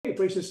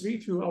praises be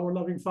to our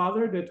loving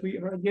Father that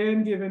we are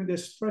again given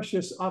this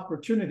precious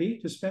opportunity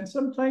to spend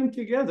some time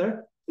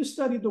together to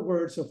study the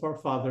words of our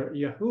Father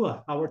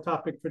Yahuah. Our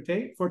topic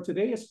for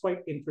today is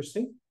quite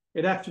interesting.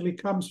 It actually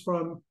comes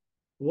from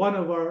one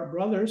of our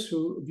brothers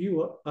who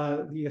view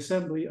the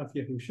Assembly of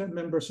Yahusha,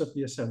 members of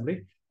the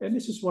Assembly, and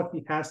this is what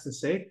he has to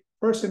say,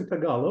 first in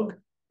Tagalog,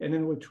 and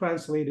then we'll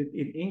translate it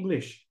in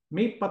English.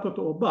 May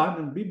patotoo ba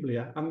ng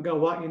Biblia ang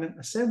gawain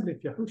ng Assembly of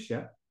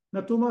Yahusha na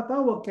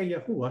tumatawag kay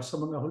Yahuah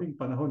sa mga huling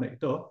panahon na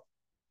ito?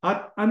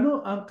 At ano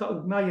ang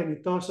kaugnayan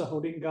nito sa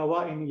huling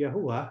gawain ni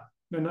Yahuah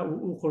na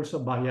nauukol sa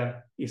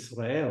bayang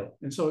Israel?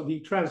 And so the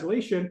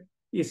translation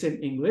is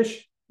in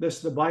English.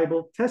 Does the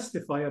Bible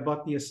testify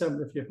about the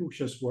Assembly of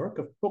Yahusha's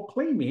work of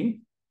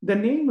proclaiming the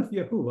name of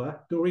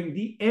Yahuah during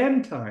the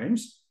end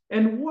times?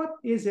 And what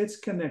is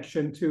its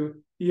connection to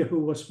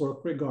Yahuah's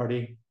work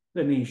regarding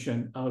the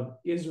nation of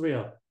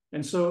Israel? And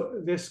so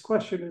this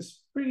question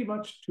is pretty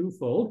much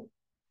twofold.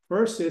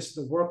 First is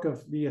the work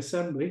of the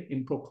assembly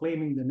in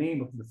proclaiming the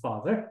name of the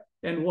Father,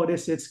 and what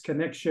is its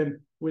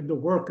connection with the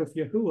work of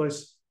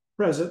Yahuah's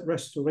present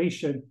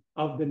restoration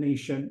of the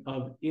nation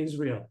of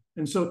Israel.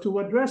 And so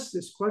to address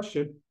this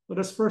question,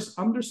 let us first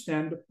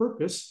understand the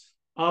purpose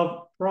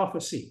of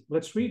prophecy.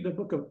 Let's read the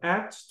book of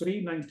Acts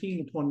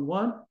 3:19 and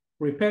 21.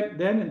 Repent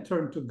then and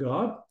turn to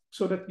God,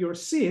 so that your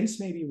sins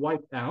may be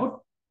wiped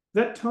out,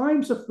 that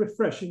times of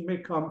refreshing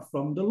may come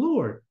from the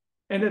Lord,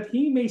 and that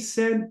he may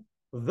send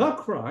the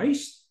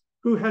Christ,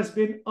 who has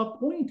been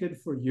appointed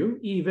for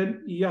you,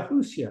 even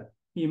Yahushua.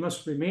 He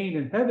must remain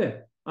in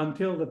heaven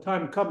until the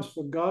time comes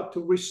for God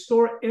to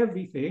restore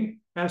everything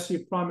as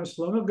he promised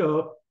long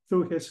ago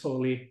through his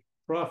holy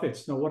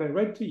prophets. Now, what I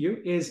read to you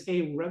is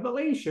a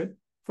revelation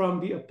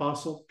from the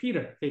Apostle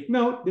Peter. Take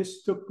note,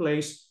 this took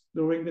place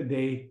during the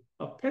day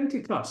of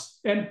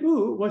Pentecost. And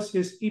who was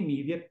his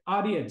immediate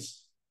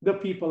audience? The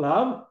people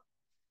of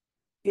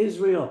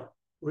Israel.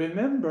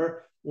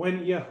 Remember,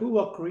 when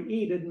Yahuah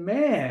created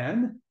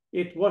man,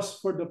 it was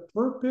for the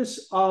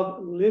purpose of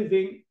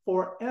living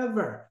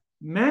forever.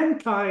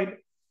 Mankind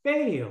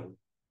failed.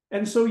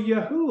 And so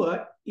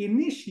Yahuah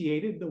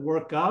initiated the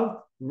work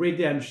of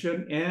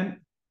redemption and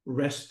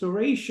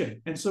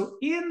restoration. And so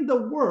in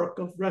the work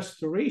of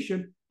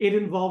restoration, it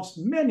involves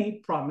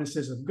many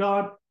promises of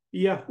God.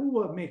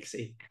 Yahuah makes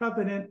a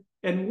covenant,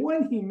 and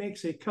when he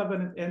makes a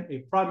covenant and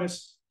a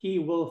promise, he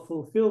will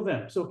fulfill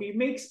them. So he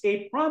makes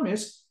a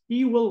promise,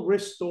 he will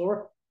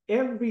restore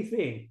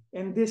everything.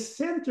 And this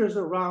centers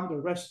around the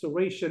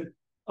restoration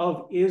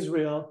of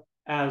Israel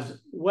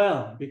as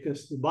well,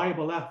 because the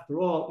Bible,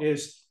 after all,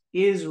 is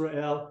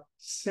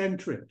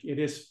Israel-centric. It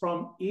is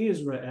from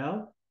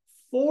Israel,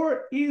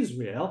 for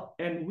Israel,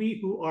 and we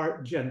who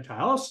are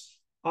Gentiles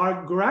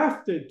are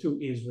grafted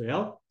to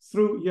Israel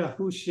through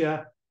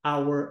Yahushua,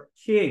 our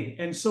King.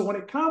 And so when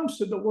it comes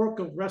to the work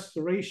of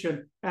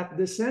restoration, at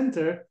the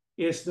center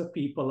is the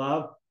people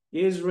of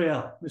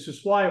Israel. This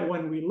is why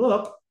when we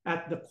look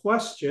at the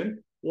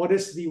question, what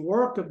is the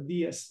work of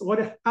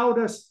how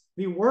does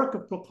the work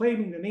of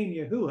proclaiming the name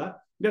Yahuah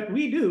that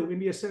we do in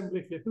the Assembly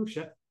of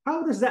Yahusha,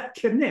 how does that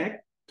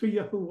connect to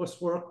Yahuah's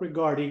work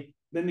regarding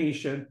the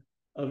nation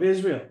of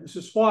Israel? This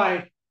is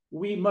why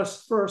we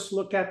must first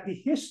look at the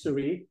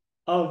history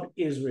of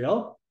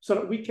Israel so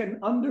that we can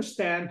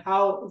understand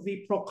how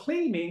the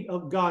proclaiming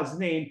of God's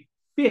name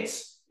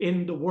fits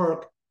in the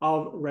work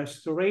of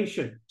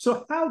restoration.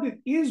 So how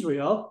did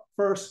Israel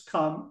first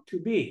come to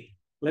be?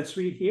 Let's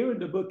read here in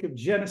the book of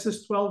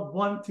Genesis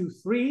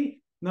 12:1-3.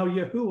 Now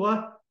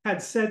Yahuah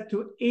had said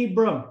to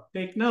Abram,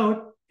 take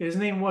note, his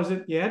name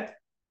wasn't yet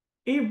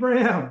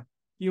Abraham.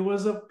 He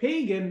was a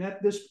pagan at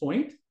this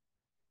point.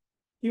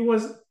 He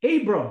was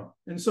Abram.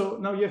 And so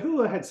now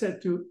Yahuah had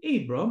said to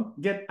Abram,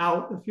 get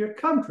out of your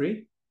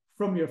country,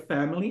 from your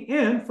family,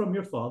 and from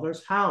your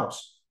father's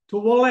house, to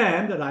a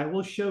land that I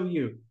will show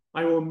you.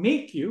 I will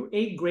make you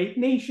a great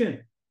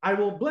nation. I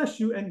will bless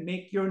you and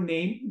make your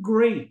name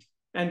great,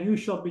 and you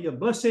shall be a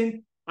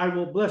blessing. I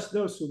will bless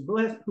those who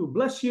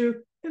bless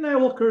you, and I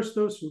will curse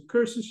those who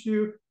curses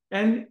you.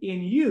 And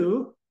in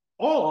you,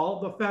 all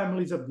the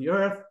families of the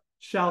earth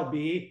shall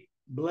be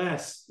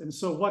blessed. And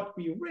so what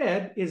we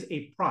read is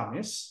a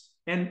promise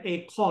and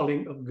a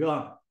calling of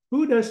God.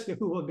 Who does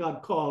Yahuah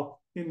God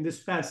call in this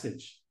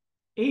passage?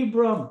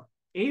 Abram.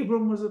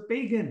 Abram was a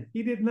pagan.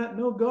 He did not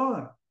know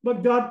God,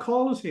 but God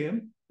calls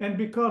him. And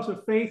because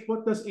of faith,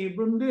 what does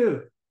Abram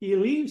do? He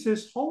leaves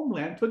his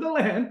homeland to the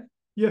land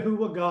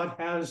Yahuah God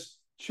has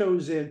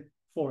chosen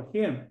for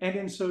him. And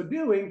in so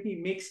doing,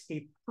 he makes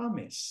a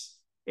promise,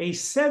 a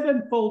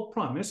sevenfold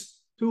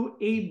promise to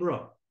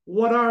Abram.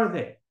 What are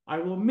they? I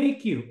will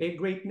make you a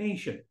great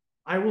nation.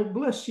 I will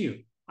bless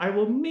you. I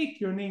will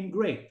make your name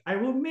great. I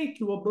will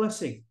make you a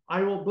blessing.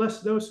 I will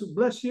bless those who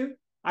bless you.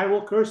 I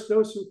will curse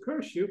those who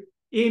curse you.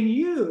 In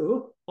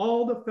you,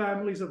 all the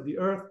families of the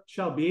earth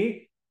shall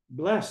be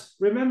blessed.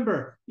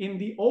 Remember, in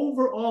the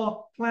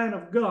overall plan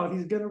of God,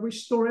 he's going to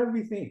restore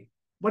everything.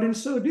 But in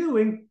so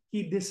doing,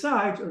 he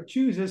decides or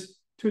chooses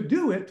to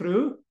do it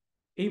through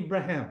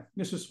Abraham.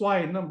 This is why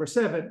in number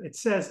 7, it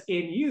says,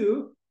 in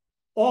you,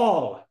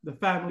 all the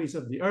families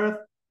of the earth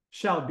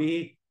shall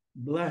be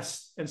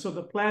blessed. And so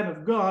the plan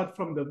of God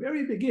from the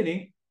very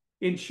beginning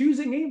in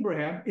choosing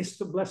Abraham is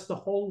to bless the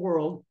whole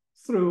world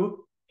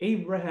through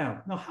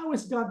Abraham. Now, how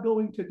is God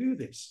going to do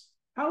this?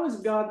 How is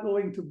God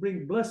going to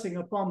bring blessing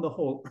upon the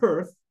whole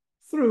earth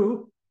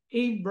through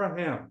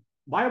Abraham?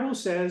 Bible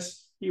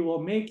says he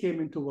will make him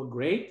into a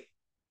great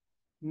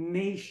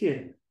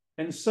nation.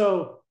 And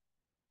so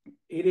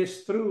it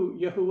is through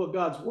Yahuah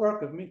God's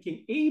work of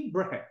making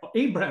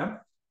Abraham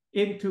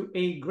into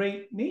a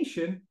great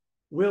nation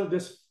will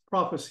this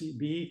prophecy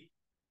be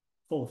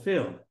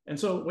fulfilled. And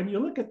so when you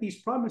look at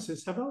these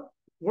promises,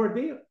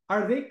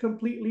 are they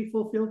completely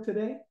fulfilled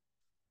today?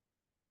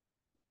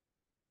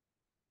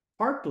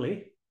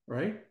 Partly,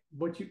 right?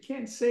 But you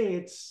can't say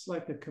it's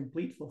like a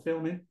complete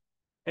fulfillment.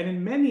 And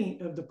in many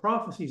of the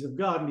prophecies of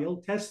God in the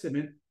Old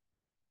Testament,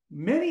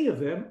 many of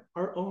them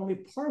are only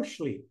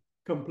partially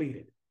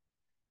completed.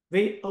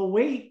 They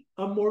await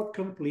a more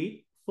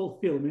complete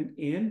fulfillment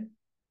in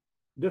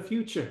the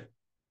future.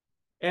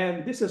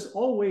 And this is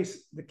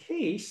always the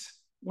case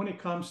when it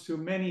comes to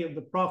many of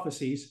the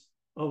prophecies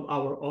of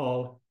our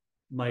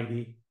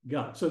Almighty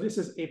God. So this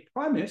is a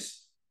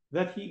promise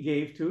that he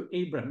gave to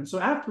Abram. And so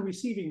after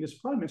receiving this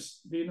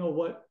promise, do you know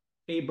what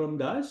Abram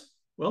does?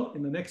 Well,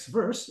 in the next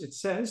verse, it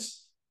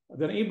says,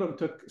 then Abram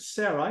took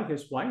Sarai,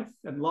 his wife,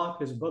 and Lot,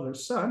 his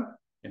brother's son,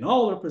 and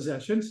all their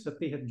possessions that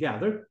they had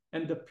gathered,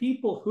 and the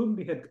people whom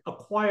they had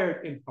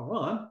acquired in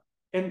Haran,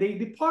 and they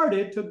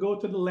departed to go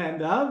to the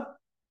land of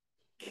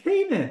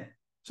Canaan.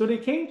 So they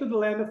came to the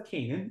land of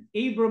Canaan.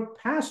 Abram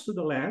passed through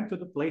the land to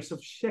the place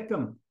of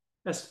Shechem,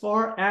 as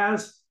far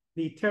as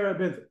the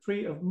terebinth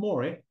tree of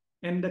Moreh,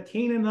 and the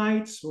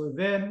Canaanites were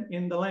then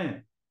in the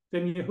land.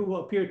 Then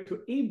Yahuah appeared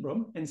to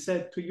Abram and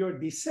said, to your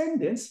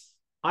descendants,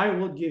 I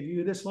will give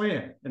you this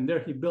land. And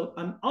there he built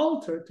an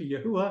altar to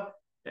Yahuah,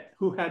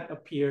 who had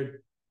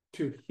appeared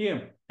to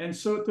him. And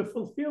so to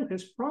fulfill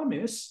his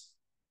promise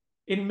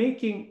in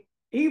making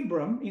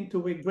Abram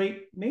into a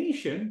great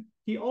nation,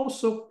 he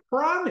also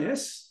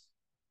promised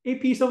a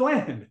piece of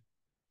land.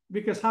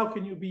 Because how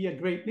can you be a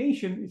great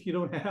nation if you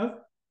don't have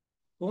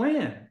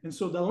land? And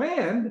so the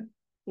land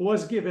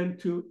was given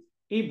to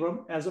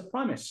Abram as a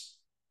promise.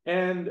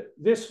 And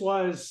this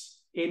was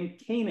in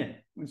Canaan.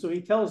 And so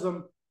he tells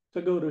them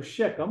to go to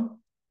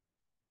Shechem.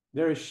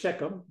 There is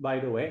Shechem, by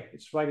the way.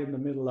 It's right in the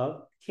middle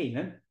of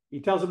Canaan. He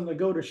tells them to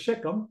go to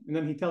Shechem, and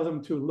then he tells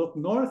them to look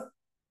north,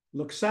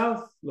 look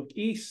south, look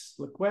east,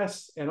 look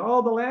west, and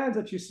all the lands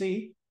that you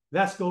see,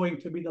 that's going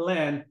to be the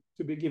land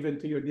to be given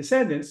to your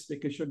descendants,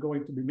 because you're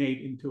going to be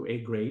made into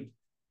a great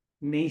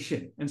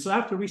nation. And so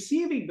after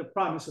receiving the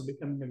promise of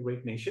becoming a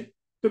great nation,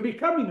 to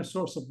becoming a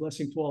source of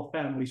blessing to all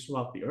families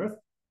throughout the earth,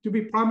 to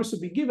be promised to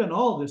be given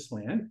all this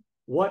land,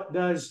 what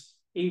does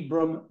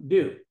Abram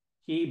do?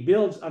 He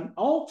builds an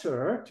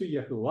altar to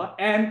Yahuah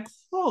and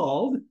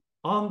called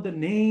on the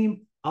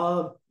name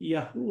of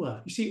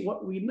Yahuah. You see,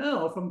 what we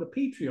know from the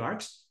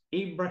patriarchs,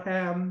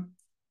 Abraham,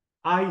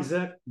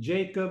 Isaac,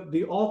 Jacob,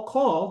 they all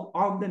called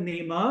on the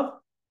name of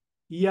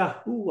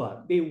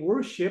Yahuah. They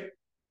worship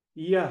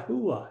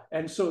Yahuah.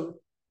 And so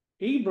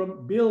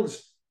Abram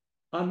builds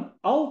an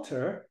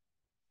altar,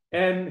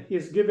 and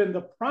he's given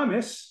the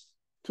promise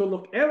to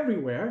look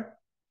everywhere,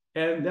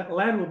 and that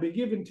land will be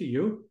given to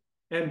you.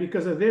 And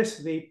because of this,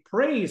 they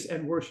praise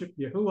and worship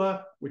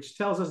Yahuah, which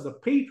tells us the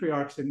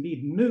patriarchs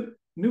indeed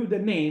knew the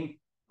name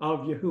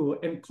of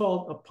Yahuah and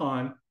called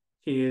upon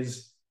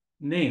his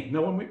name.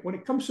 Now, when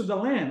it comes to the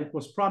land that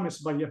was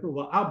promised by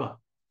Yahuah Abba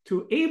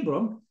to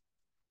Abram,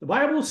 the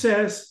Bible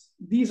says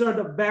these are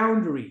the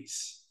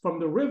boundaries from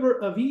the river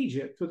of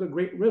Egypt to the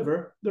great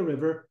river, the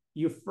river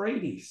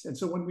Euphrates. And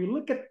so when we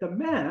look at the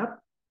map,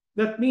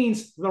 that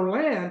means the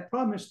land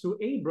promised to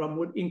Abram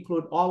would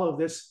include all of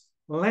this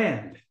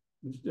land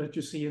that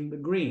you see in the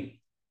green.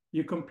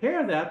 You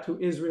compare that to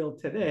Israel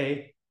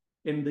today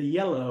in the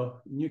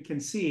yellow, and you can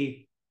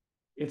see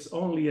it's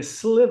only a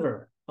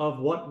sliver of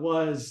what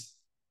was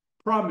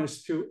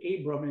promised to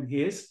Abram and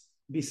his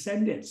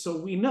descendants.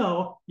 So we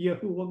know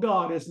Yahuah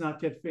God is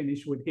not yet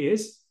finished with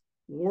his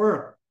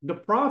work. The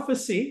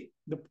prophecy,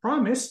 the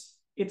promise,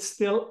 it's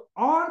still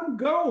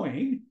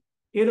ongoing.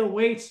 It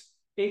awaits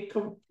a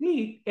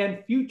complete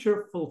and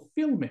future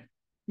fulfillment.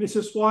 This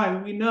is why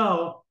we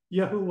know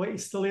Yahuah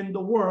is still in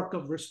the work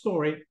of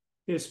restoring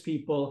his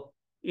people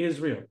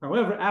Israel.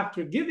 However,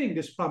 after giving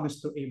this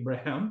promise to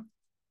Abraham,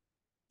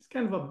 it's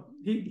kind of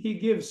he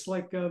gives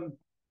like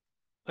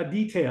a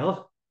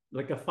detail,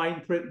 like a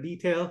fine print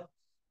detail.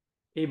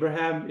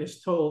 Abraham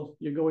is told,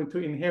 you're going to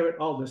inherit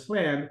all this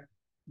land,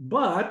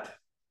 but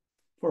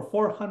for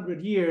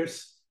 400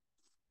 years,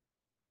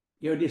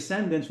 your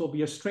descendants will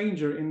be a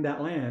stranger in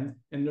that land,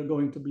 and they're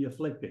going to be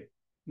afflicted.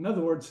 In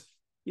other words,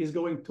 he's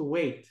going to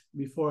wait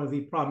before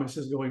the promise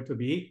is going to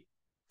be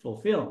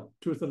fulfilled.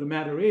 Truth of the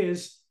matter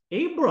is,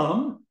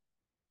 Abram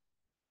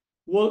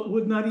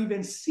would not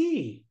even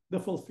see the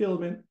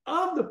fulfillment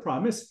of the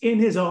promise in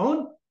his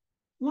own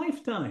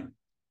lifetime.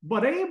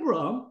 But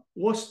Abram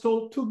was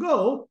told to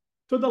go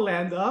to the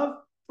land of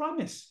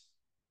promise,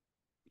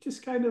 which is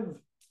kind of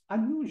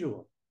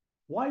unusual.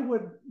 Why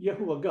would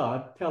Yahuah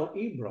God tell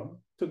Abram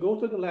to go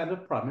to the land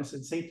of promise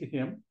and say to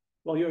him,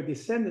 well, your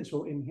descendants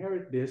will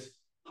inherit this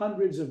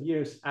hundreds of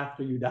years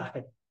after you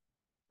die,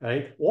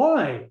 right?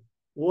 Why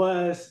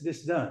was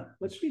this done?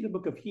 Let's read the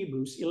book of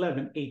Hebrews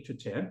 11, 8 to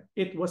 10.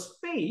 It was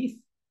faith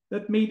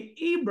that made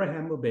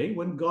Abraham obey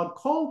when God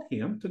called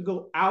him to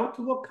go out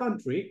to a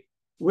country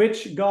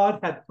which God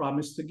had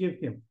promised to give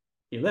him.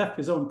 He left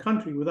his own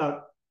country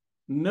without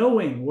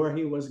knowing where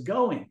he was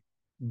going.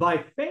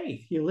 By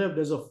faith, he lived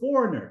as a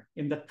foreigner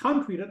in the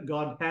country that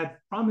God had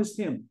promised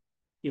him.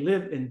 He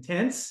lived in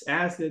tents,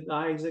 as did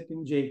Isaac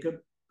and Jacob,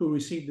 who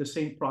received the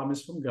same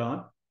promise from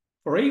God.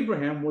 For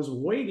Abraham was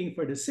waiting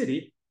for the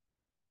city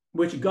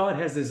which God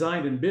has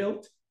designed and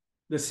built,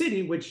 the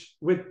city which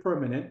with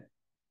permanent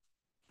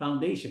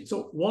foundation.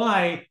 So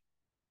why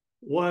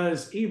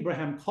was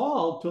Abraham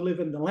called to live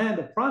in the land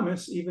of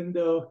promise, even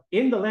though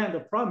in the land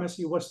of promise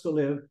he was to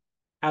live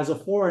as a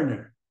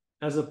foreigner,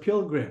 as a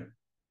pilgrim?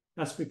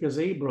 That's because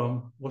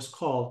Abram was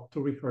called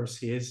to rehearse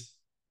his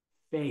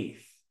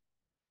faith.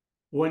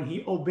 When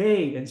he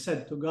obeyed and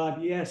said to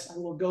God, yes, I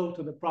will go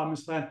to the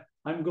promised land.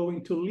 I'm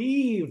going to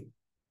leave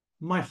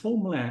my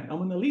homeland. I'm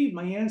going to leave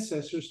my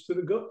ancestors to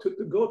go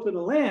to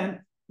the land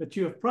that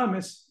you have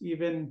promised,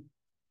 even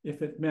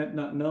if it meant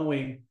not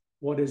knowing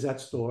what is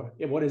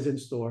in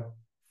store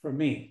for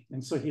me.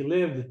 And so he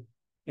lived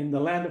in the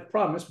land of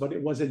promise, but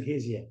it wasn't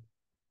his yet.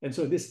 And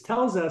so this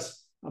tells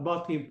us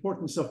about the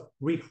importance of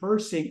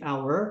rehearsing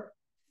our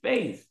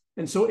faith.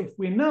 And so if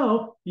we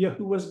know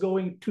Yahuah is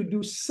going to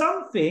do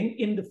something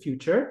in the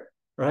future,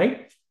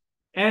 right?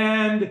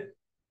 And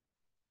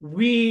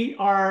we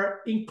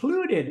are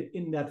included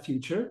in that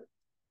future,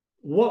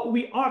 what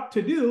we ought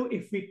to do,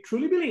 if we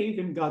truly believe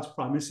in God's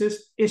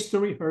promises, is to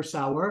rehearse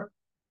our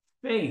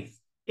faith.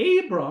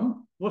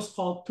 Abram was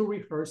called to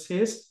rehearse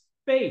his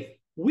faith.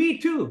 We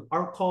too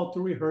are called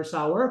to rehearse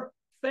our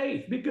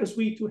faith because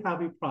we too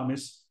have a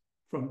promise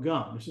from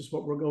God. This is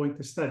what we're going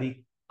to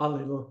study a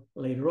little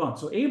later on.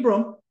 So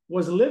Abram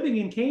was living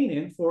in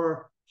Canaan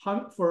for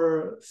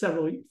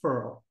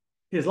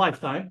his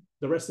lifetime,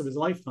 the rest of his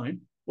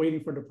lifetime,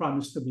 waiting for the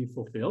promise to be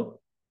fulfilled.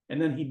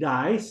 And then he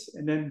dies.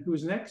 And then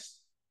who's next?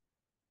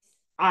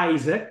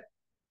 Isaac.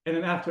 And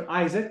then after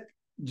Isaac,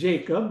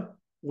 Jacob.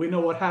 We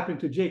know what happened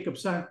to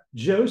Jacob's son,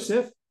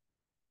 Joseph,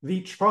 the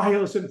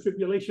trials and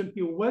tribulation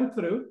he went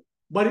through,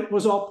 but it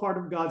was all part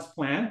of God's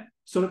plan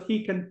so that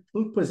he can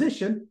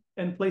position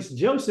and place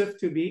Joseph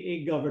to be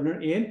a governor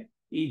in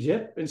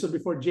Egypt. And so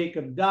before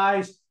Jacob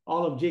dies,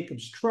 all of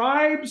Jacob's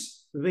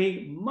tribes,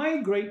 they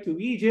migrate to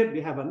Egypt.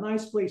 They have a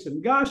nice place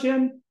in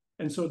Goshen.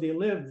 And so they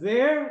live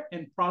there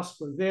and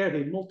prosper there.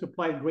 They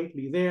multiplied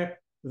greatly there.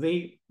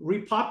 They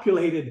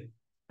repopulated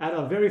at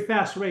a very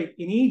fast rate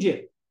in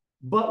Egypt.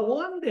 But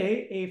one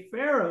day, a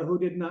Pharaoh who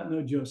did not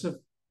know Joseph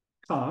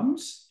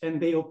comes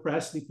and they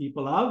oppress the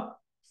people of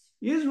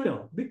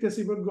Israel because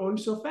they were growing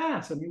so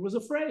fast and he was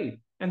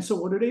afraid. And so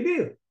what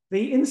do?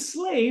 They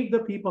enslaved the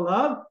people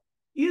of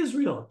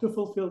Israel to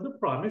fulfill the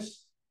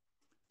promise,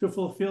 to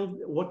fulfill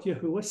what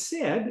Yahuah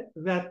said,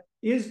 that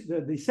is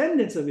the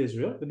descendants of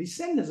Israel, the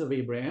descendants of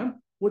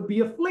Abraham, would be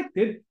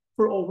afflicted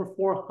for over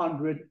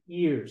 400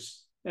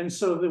 years. And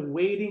so the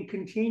waiting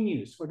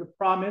continues for the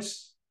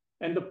promise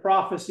and the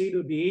prophecy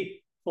to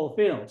be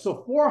fulfilled.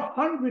 So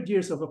 400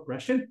 years of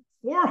oppression,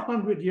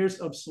 400 years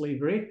of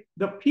slavery.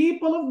 The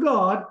people of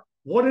God,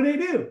 what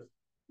do?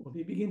 Well,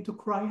 they begin to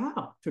cry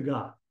out to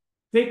God.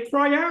 They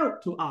cry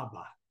out to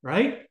Abba,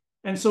 right?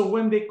 And so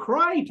when they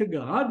cry to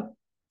God,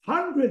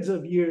 hundreds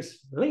of years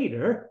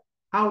later,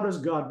 how does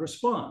God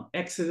respond?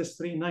 Exodus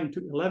 3, 9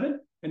 to 11.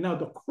 And now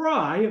the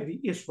cry of the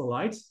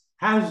Israelites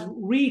has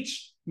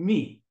reached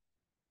me.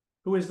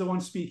 Who is the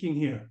one speaking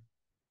here?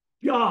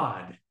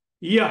 God.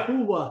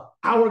 Yahuah,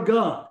 our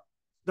God.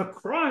 The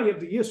cry of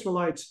the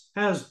Israelites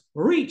has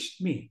reached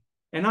me,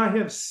 and I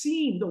have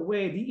seen the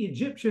way the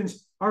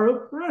Egyptians are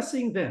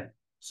oppressing them.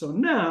 So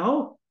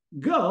now,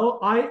 go,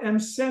 I am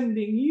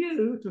sending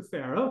you to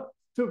Pharaoh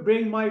to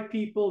bring my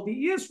people,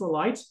 the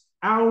Israelites,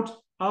 out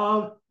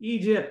of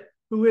Egypt.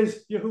 Who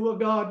is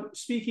Yahuah God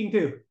speaking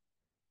to?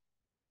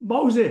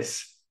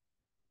 Moses.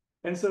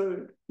 And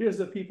so here's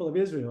the people of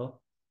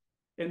Israel,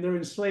 and they're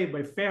enslaved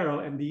by Pharaoh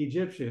and the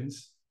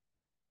Egyptians.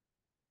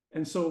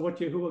 And so what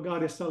Yahuah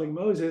God is telling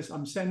Moses,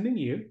 I'm sending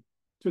you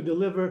to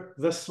deliver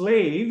the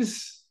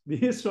slaves,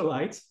 the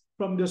Israelites,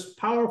 from this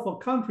powerful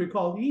country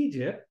called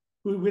Egypt,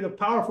 with a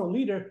powerful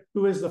leader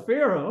who is the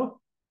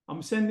Pharaoh.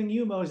 I'm sending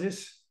you,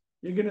 Moses.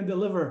 You're going to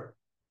deliver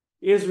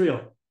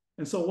Israel.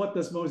 And so what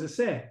does Moses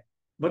say?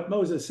 But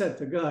Moses said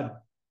to God,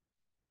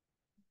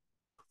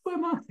 who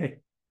am I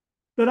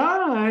that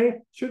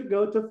I should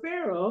go to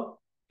Pharaoh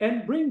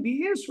and bring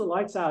the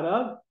Israelites out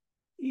of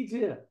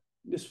Egypt?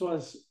 This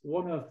was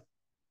one of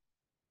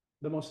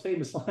the most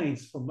famous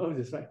lines from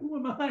Moses, right? Who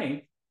am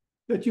I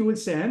that you would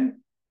send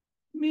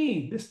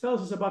me? This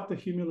tells us about the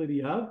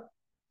humility of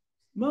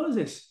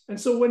Moses. And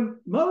so when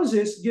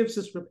Moses gives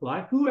this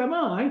reply, who am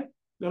I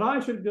that I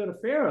should go to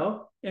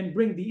Pharaoh and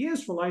bring the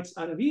Israelites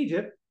out of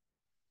Egypt?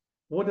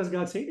 What does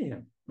God say to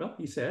him? Well,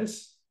 he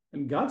says,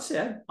 And God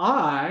said,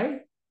 I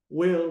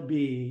will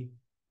be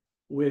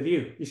with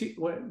you. You see,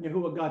 when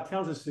Yahuah God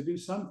tells us to do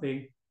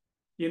something,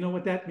 you know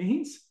what that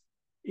means?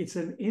 It's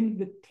an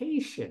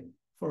invitation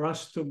for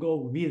us to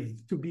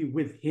to be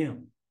with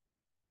him.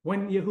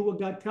 When Yahuah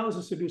God tells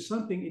us to do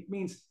something, it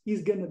means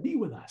he's going to be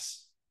with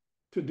us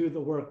to do the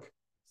work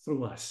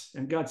through us.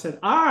 And God said,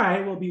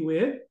 I will be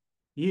with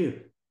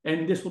you.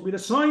 And this will be the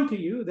sign to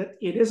you that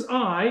it is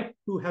I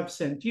who have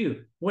sent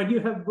you. When you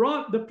have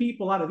brought the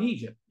people out of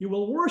Egypt, you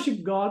will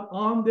worship God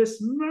on this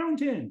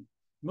mountain.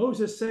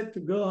 Moses said to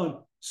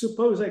God,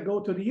 suppose I go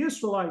to the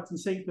Israelites and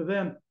say to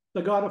them,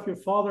 the God of your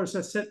fathers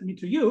has sent me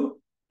to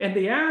you. And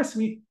they ask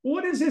me,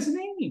 what is his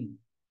name?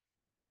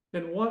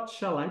 Then what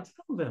shall I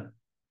tell them?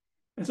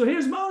 And so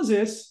here's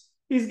Moses.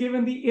 He's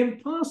given the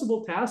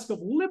impossible task of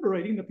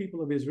liberating the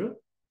people of Israel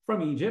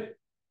from Egypt.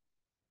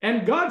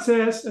 And God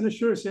says and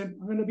assures him,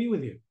 I'm going to be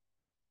with you.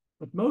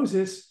 But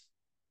Moses,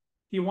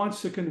 he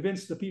wants to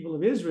convince the people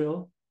of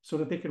Israel so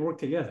that they can work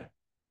together.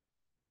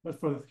 But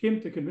for him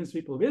to convince the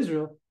people of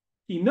Israel,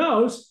 he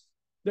knows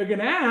they're going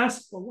to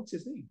ask, well, what's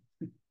his name?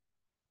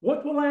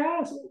 What will I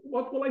ask?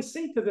 What will I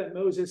say to them?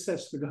 Moses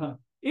says to God,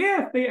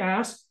 if they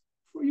ask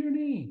for your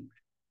name.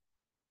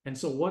 And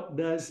so what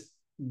does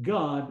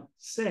God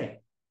say?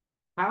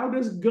 How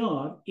does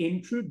God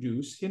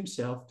introduce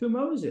himself to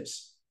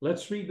Moses?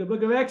 Let's read the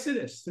book of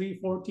Exodus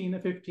 3:14 to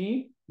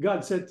 15.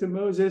 God said to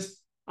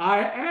Moses, I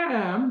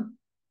am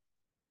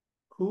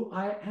who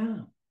I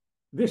am.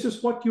 This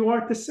is what you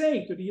are to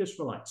say to the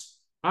Israelites.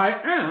 I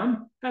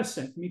am has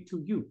sent me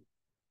to you.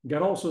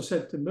 God also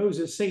said to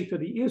Moses, say to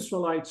the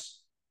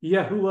Israelites,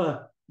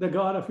 Yahuah, the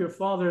God of your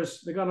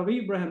fathers, the God of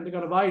Abraham, the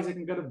God of Isaac,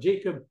 and God of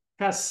Jacob,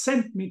 has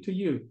sent me to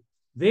you.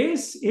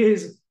 This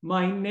is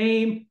my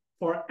name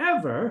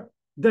forever,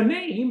 the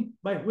name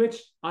by which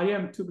I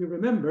am to be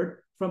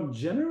remembered from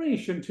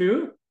generation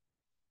to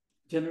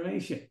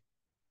generation.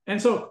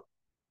 And so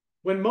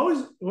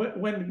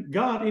when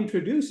God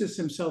introduces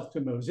himself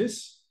to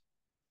Moses,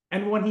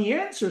 and when he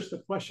answers the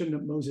question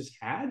that Moses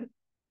had,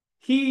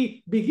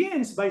 he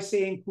begins by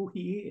saying who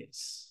he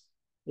is.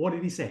 What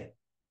did he say?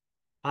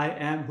 I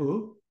am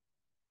who?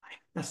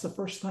 That's the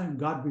first time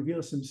God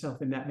reveals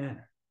himself in that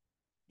manner.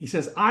 He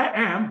says, I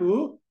am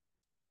who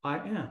I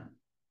am.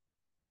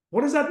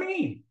 What does that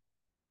mean?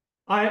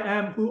 I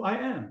am who I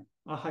am.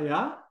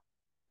 Ahaya,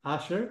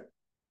 Asher,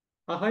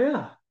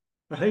 Ahaya,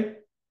 right?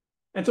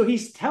 And so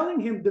he's telling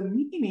him the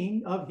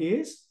meaning of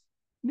his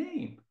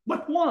name.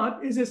 But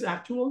what is his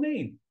actual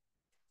name?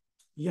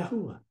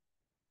 Yahuah.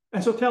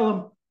 And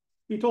so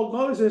he told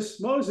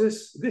Moses,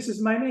 Moses, this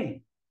is my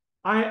name.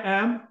 I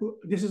am,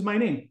 this is my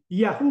name.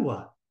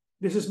 Yahuah.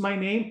 This is my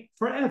name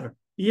forever.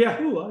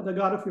 Yahuah, the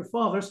God of your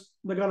fathers,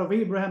 the God of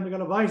Abraham, the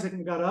God of Isaac,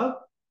 and the God of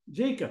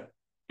Jacob.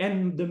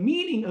 And the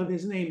meaning of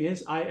his name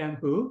is, I am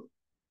who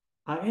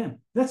I am.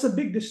 That's a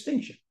big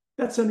distinction.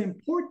 That's an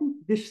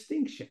important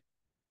distinction.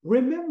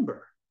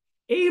 Remember,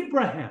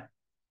 Abraham,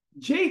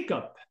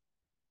 Jacob,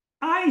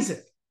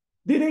 Isaac,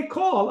 did they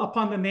call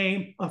upon the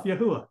name of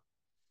Yahuah?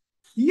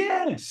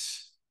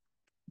 Yes.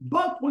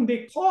 But when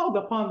they called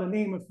upon the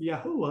name of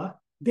Yahuah,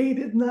 they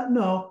did not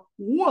know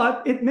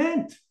what it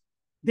meant.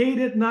 They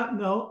did not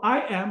know,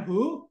 I am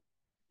who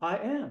I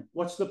am.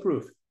 What's the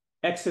proof?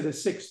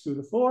 Exodus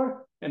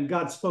 6:2-4. And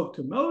God spoke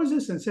to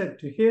Moses and said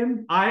to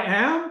him, I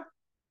am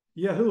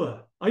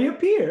Yahuah. I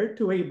appeared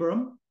to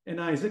Abram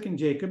and Isaac and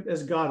Jacob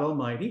as God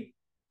Almighty,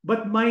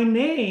 but my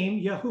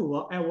name,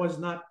 Yahuah, I was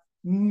not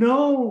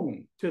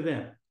known to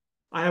them.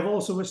 I have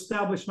also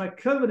established my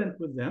covenant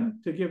with them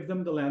to give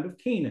them the land of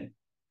Canaan,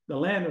 the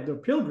land of their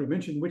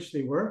pilgrimage in which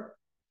they were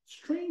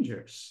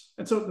strangers.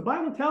 And so the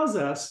Bible tells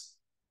us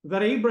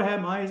that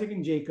Abraham, Isaac,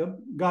 and Jacob,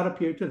 God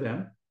appeared to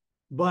them,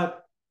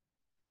 but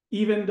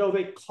even though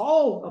they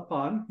called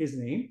upon his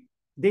name,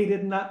 they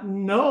did not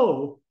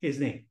know his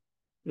name.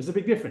 There's a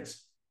big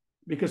difference,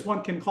 because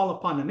one can call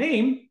upon a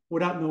name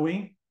without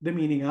knowing the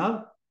meaning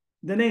of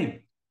the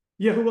name.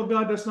 Yahuah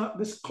God does not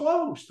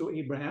disclose to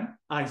Abraham,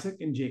 Isaac,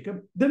 and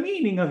Jacob the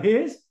meaning of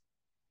his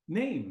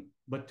name.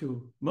 But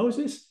to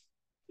Moses,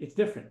 it's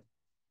different.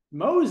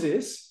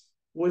 Moses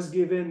was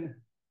given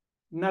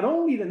not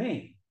only the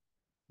name,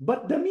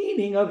 but the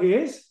meaning of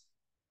his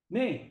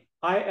name.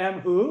 I am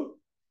who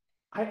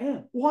I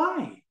am.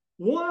 Why?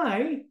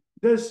 Why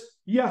does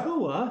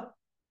Yahuah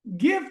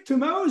give to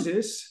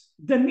Moses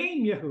the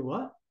name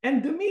Yahuah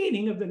and the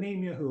meaning of the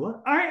name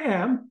Yahuah? I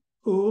am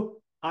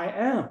who I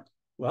am.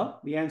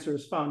 Well, the answer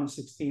is found in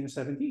 16 and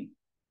 17.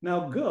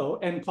 Now go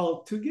and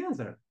call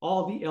together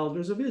all the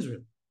elders of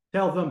Israel.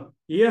 Tell them,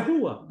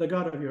 Yahuah, the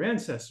God of your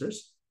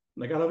ancestors,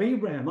 the God of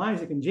Abraham,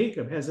 Isaac, and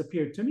Jacob, has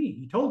appeared to me.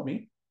 He told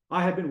me,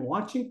 I have been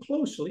watching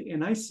closely,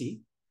 and I see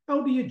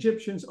how the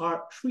Egyptians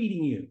are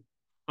treating you.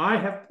 I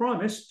have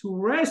promised to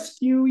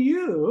rescue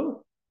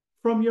you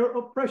from your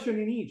oppression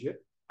in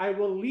Egypt. I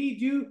will lead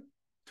you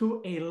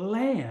to a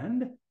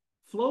land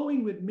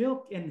flowing with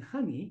milk and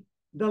honey,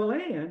 the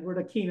land where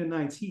the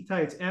Canaanites,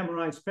 Hittites,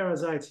 Amorites,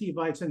 Perizzites,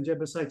 Hivites, and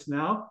Jebusites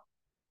now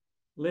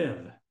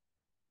live.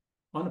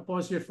 I want to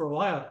pause here for a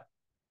while,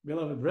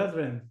 beloved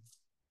brethren.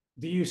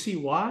 Do you see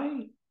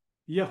why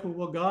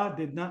Yahuwah God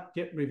did not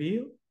yet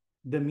reveal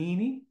the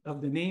meaning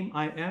of the name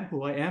I am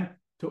who I am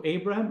to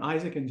Abraham,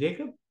 Isaac, and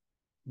Jacob,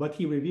 but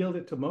he revealed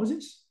it to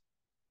Moses?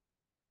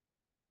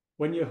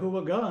 When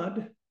Yahuwah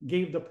God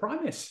gave the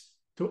promise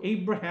to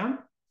Abraham,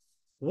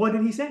 what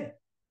did he say?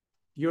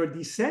 Your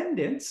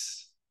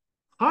descendants,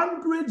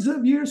 hundreds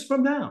of years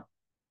from now,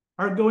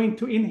 are going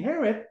to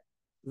inherit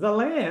the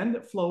land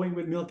flowing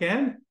with milk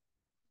and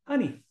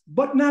honey,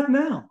 but not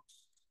now.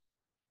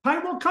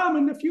 Time will come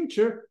in the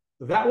future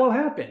that will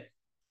happen.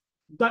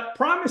 That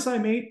promise I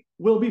made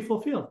will be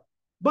fulfilled,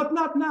 but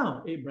not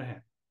now,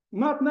 Abraham.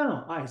 Not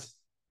now, Isaac.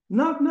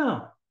 Not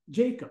now,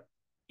 Jacob.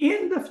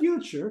 In the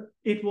future,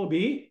 it will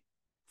be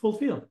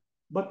fulfilled,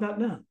 but not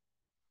now.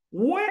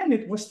 When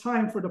it was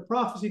time for the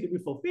prophecy to be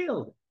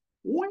fulfilled,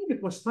 when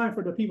it was time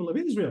for the people of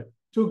Israel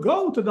to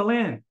go to the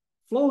land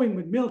flowing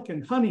with milk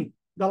and honey,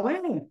 the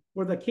land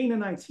where the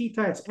Canaanites,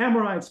 Hittites,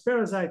 Amorites,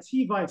 Perizzites,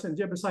 Hivites, and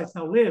Jebusites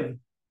now live,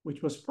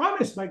 which was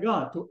promised by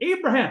God to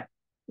Abraham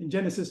in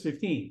Genesis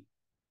 15,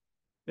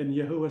 then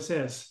Yahuwah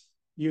says,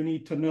 you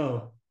need to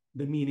know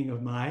the meaning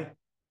of my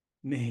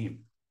name.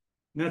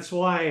 And that's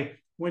why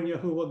when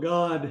Yahuwah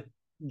God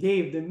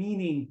gave the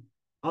meaning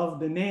of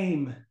the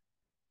name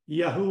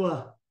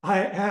Yahuwah,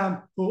 I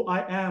am who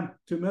I am,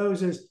 to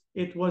Moses,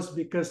 it was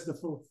because the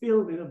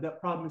fulfillment of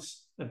that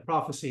promise, that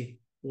prophecy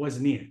was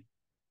near.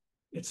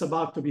 It's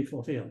about to be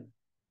fulfilled.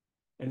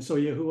 And so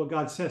Yahuwah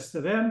God says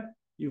to them,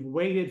 you've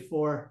waited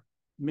for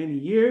many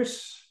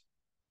years.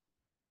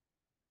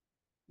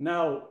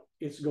 Now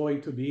it's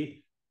going to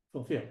be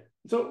fulfilled.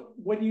 So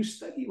when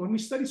we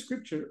study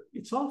scripture,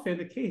 it's often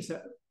the case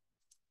that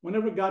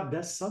whenever God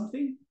does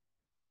something,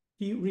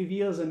 he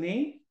reveals a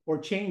name or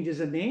changes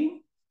a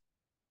name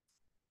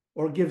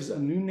or gives a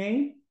new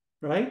name,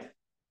 right?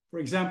 For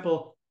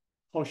example,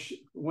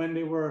 when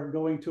they were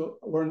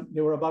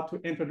about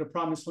to enter the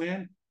promised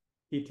land,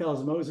 he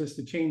tells Moses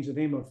to change the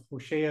name of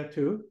Hosea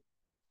to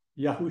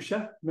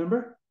Yahusha,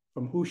 remember?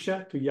 From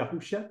Husha to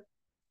Yahusha.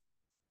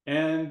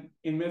 And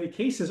in many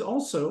cases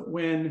also,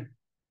 when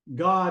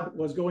God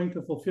was going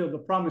to fulfill the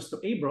promise to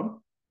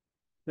Abram,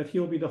 that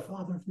he'll be the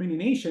father of many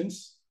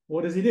nations,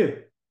 what does he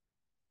do?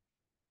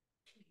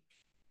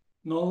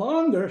 No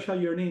longer shall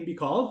your name be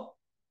called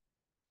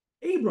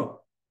Abram,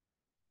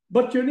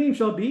 but your name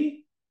shall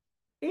be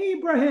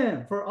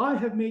Abraham, for I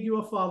have made you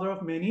a father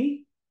of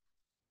many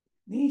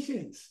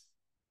nations.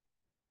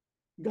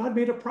 God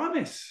made a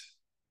promise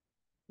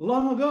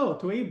long ago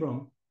to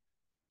Abram,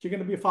 you're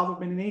going to be a father of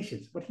many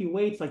nations. But he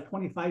waits like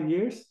 25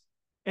 years.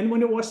 And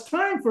when it was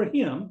time for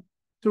him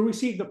to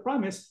receive the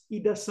promise, he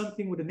does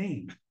something with the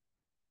name.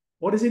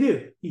 What does he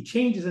do? He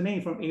changes the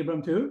name from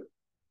Abram to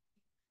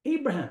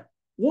Abraham.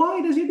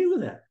 Why does he do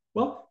that?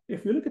 Well,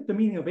 if you look at the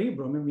meaning of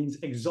Abram, it means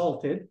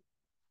exalted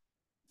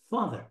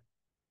father.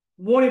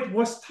 When it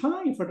was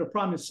time for the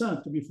promised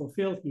son to be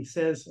fulfilled, he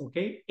says,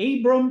 okay,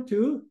 Abram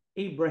to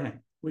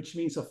Abraham, which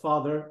means a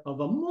father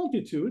of a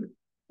multitude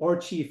or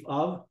chief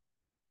of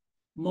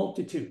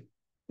multitude.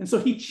 And so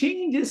he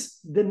changes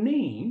the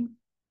name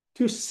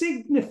to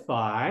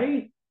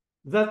signify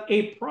that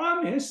a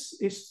promise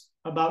is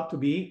about to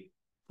be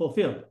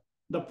fulfilled.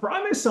 The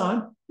promised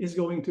son is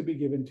going to be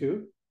given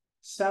to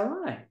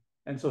Sarai.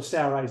 And so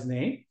Sarai's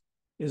name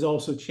is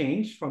also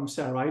changed from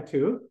Sarai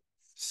to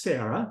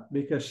Sarah,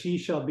 because she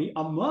shall be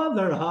a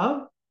mother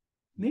of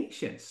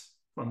nations,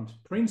 from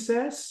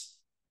princess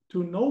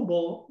to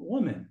noble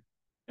woman.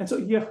 And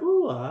so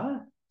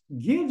Yahuwah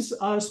gives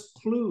us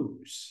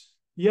clues.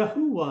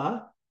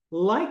 Yahuwah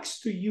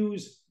likes to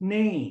use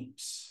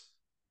names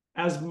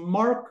as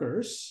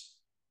markers,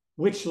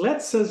 which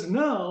lets us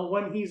know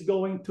when he's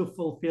going to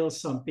fulfill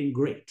something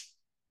great.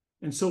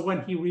 And so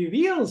when he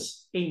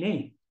reveals a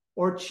name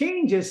or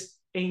changes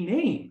a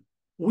name,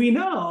 we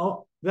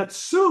know that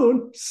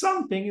soon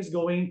something is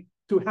going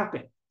to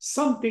happen.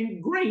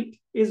 Something great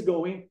is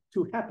going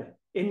to happen.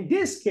 In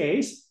this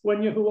case,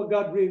 when Yahuwah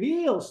God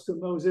reveals to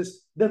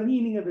Moses the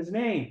meaning of his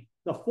name,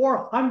 the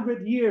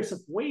 400 years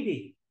of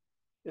waiting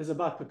is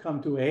about to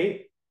come to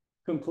a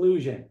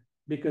conclusion,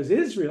 because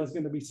Israel is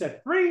going to be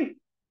set free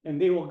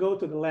and they will go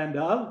to the land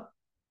of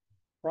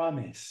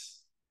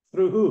promise.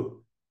 Through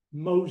who?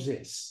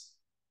 Moses.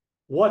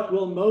 What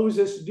will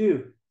Moses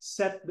do?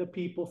 Set the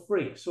people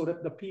free so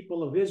that the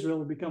people of Israel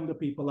will become the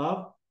people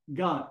of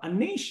God, a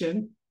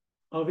nation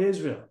of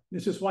Israel.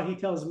 This is why he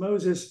tells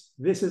Moses,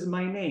 this is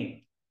my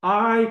name.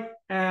 I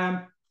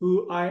am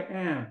who I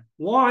am.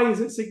 Why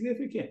is it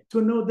significant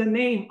to know the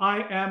name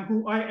I am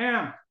who I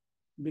am?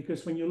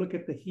 Because when you look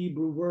at the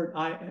Hebrew word,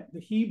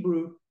 the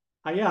Hebrew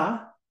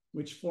ayah,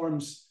 which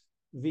forms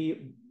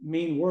the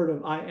main word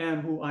of I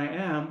am who I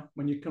am,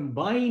 when you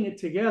combine it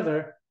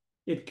together,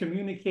 it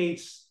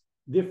communicates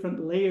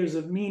different layers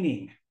of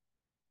meaning,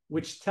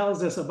 which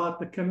tells us about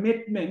the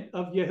commitment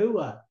of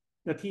Yahuwah,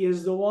 that he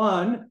is the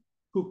one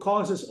who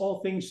causes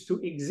all things to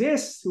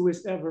exist, who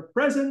is ever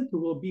present, who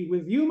will be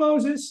with you,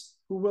 Moses,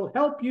 who will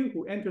help you,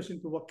 who enters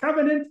into a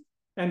covenant,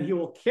 and he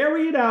will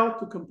carry it out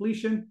to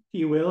completion.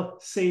 He will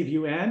save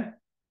you and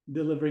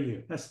deliver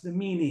you. That's the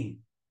meaning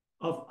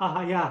of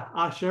Ahiah,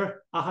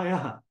 Asher,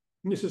 Ahiah.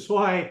 This is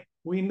why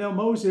we know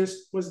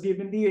Moses was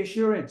given the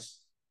assurance.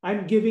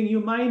 I'm giving you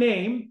my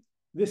name.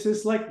 This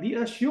is like the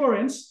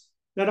assurance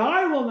that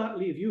I will not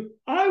leave you.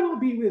 I will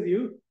be with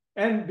you.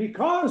 And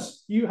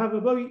because you have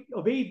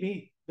obeyed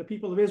me, the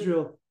people of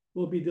Israel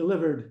will be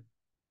delivered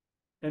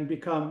and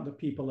become the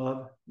people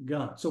of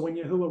God. So when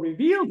Yahuah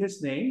revealed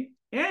his name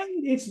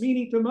and its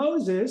meaning to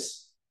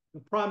Moses, the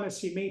promise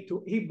he made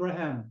to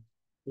Abraham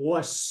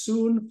was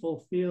soon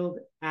fulfilled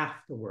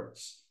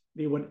afterwards.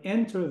 They would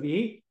enter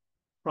the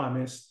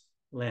promised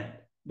land.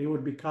 They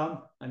would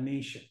become a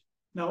nation.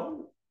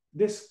 Now,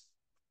 this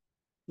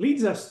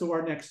leads us to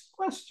our next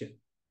question.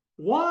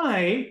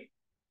 Why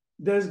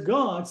does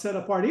God set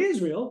apart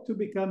Israel to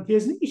become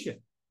his nation,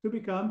 to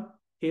become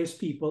his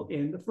people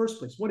in the first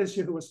place? What is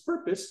Yahuah's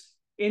purpose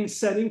in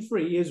setting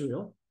free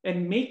Israel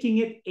and making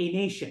it a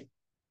nation?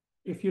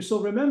 If you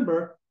still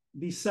remember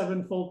the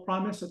sevenfold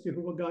promise that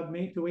Yahuah God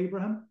made to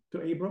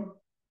Abram,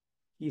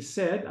 he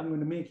said, I'm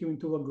going to make you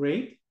into a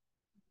great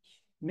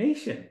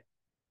nation.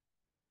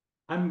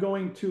 I'm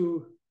going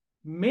to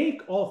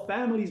make all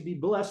families be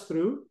blessed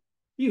through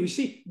you. You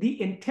see,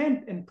 the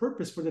intent and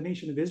purpose for the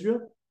nation of Israel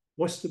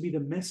was to be the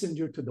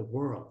messenger to the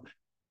world.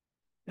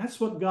 That's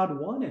what God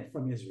wanted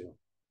from Israel.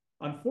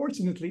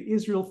 Unfortunately,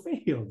 Israel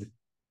failed.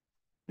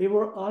 They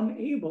were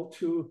unable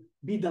to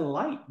be the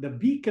light, the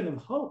beacon of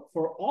hope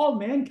for all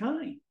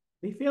mankind.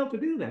 They failed to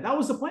do that. That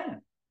was the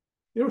plan.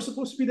 They were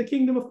supposed to be the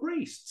kingdom of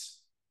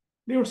priests.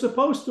 They were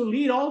supposed to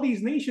lead all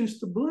these nations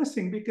to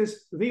blessing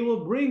because they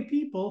will bring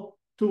people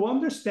to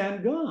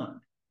understand God.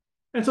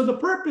 And so the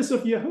purpose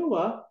of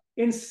Yahuah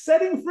in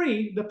setting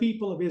free the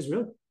people of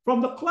Israel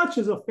from the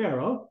clutches of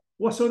Pharaoh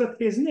was so that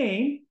his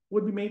name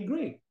would be made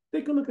great.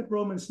 Take a look at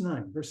Romans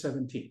 9, verse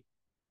 17.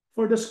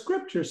 For the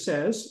scripture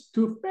says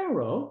to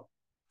Pharaoh,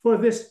 for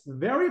this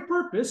very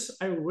purpose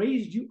I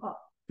raised you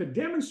up to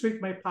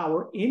demonstrate my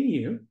power in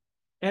you,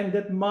 and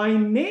that my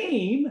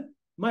name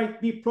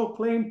might be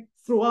proclaimed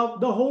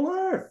throughout the whole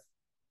earth.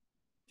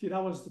 See,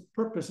 that was the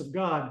purpose of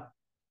God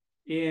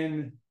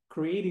in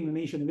creating the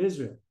nation of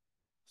Israel,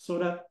 so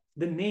that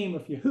the name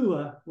of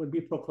Yahuah would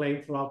be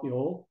proclaimed throughout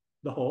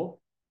the whole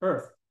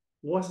earth.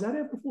 Was that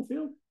ever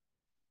fulfilled?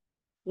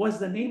 Was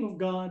the name of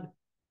God,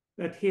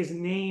 that his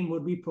name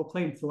would be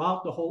proclaimed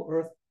throughout the whole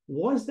earth,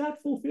 was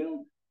that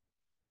fulfilled?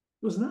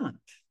 It was not.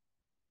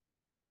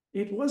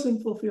 It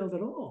wasn't fulfilled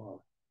at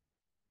all.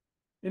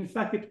 In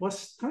fact, it was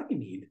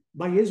stymied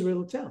by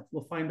Israel itself.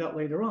 We'll find out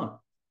later on.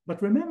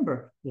 But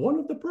remember, one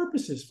of the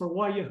purposes for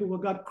why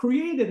Yahuah God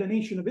created the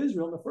nation of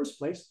Israel in the first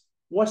place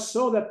was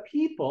so that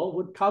people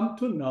would come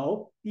to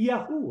know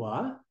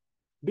Yahuah,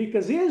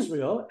 because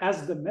Israel,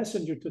 as the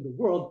messenger to the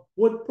world,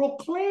 would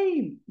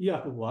proclaim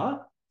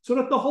Yahuah so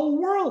that the whole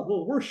world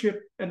will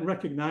worship and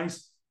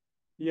recognize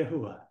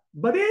Yahuah.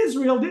 But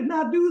Israel did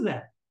not do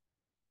that.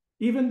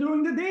 Even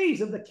during the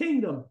days of the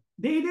kingdom,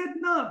 they did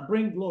not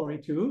bring glory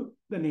to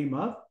the name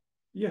of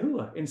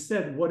Yahuah.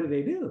 Instead, what did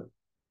they do?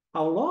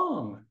 How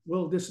long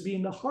will this be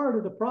in the heart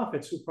of the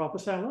prophets who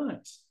prophesy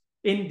lies?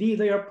 Indeed,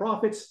 they are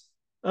prophets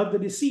of the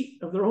deceit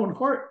of their own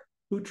heart,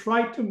 who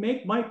try to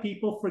make my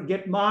people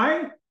forget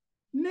my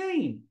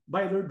name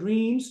by their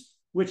dreams,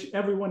 which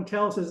everyone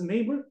tells his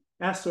neighbor,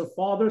 as their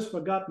fathers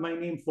forgot my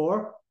name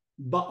for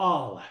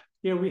Baal.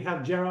 Here we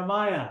have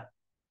Jeremiah.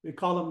 We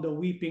call him the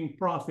weeping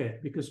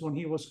prophet, because when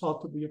he was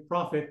called to be a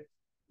prophet,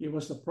 he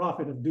was the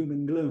prophet of doom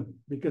and gloom,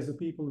 because the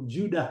people of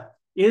Judah,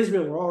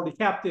 Israel, were already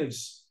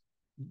captives.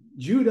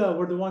 Judah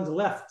were the ones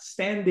left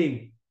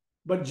standing,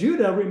 but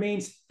Judah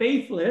remains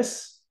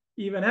faithless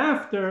even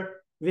after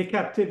the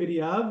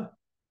captivity of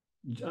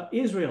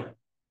Israel.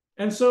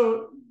 And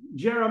so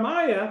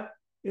Jeremiah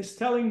is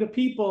telling the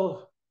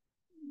people,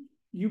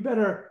 you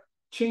better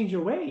change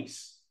your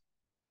ways,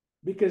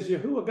 because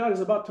Yahuah God is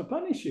about to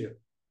punish you.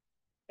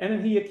 And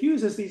then he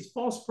accuses these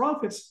false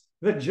prophets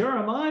that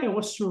Jeremiah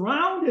was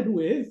surrounded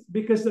with,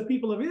 because the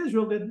people of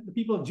Israel, the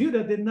people of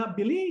Judah, did not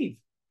believe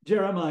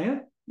Jeremiah,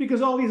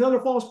 because all these other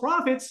false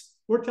prophets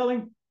were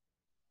telling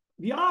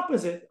the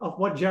opposite of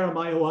what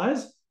Jeremiah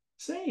was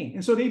saying.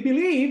 And so they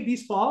believed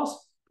these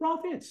false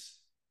prophets.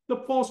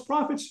 The false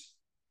prophets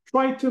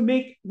tried to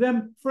make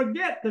them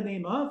forget the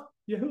name of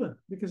Yahuah,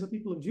 because the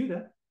people of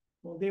Judah,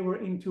 well, they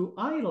were into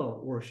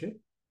idol worship.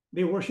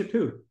 They worshiped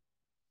who?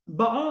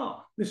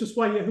 Baal. This is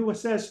why Yahuah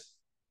says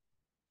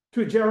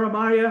to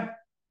Jeremiah,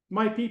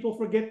 my people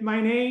forget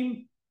my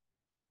name,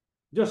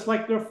 just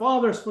like their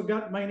fathers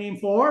forgot my name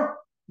for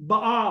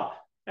Baal.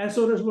 And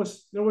so there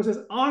was this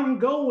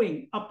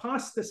ongoing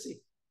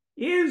apostasy.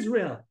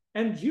 Israel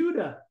and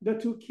Judah, the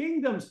two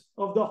kingdoms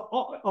of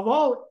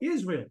all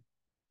Israel,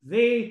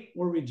 they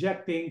were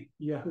rejecting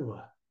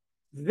Yahuah.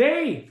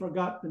 They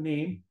forgot the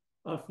name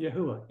of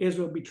Yahuah.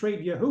 Israel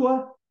betrayed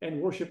Yahuah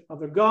and worshiped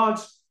other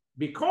gods.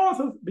 Because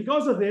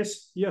of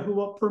this,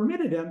 Yahuah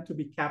permitted them to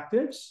be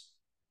captives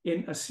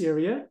in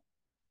Assyria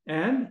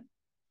and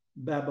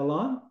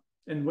Babylon.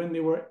 And when they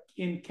were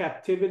in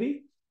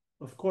captivity,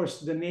 of course,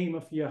 the name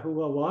of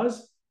Yahuah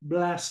was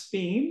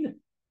blasphemed,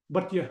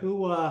 but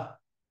Yahuah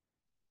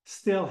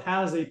still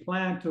has a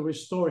plan to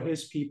restore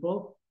his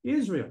people,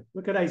 Israel.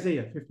 Look at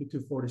Isaiah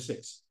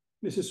 52:46.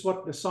 This is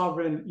what the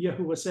sovereign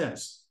Yahuah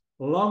says.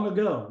 Long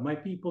ago, my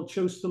people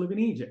chose to live in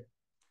Egypt.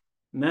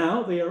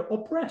 Now they are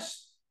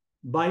oppressed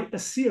by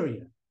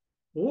Assyria.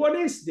 What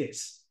is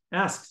this?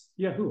 Asks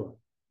Yahuah.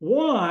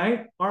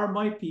 Why are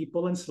my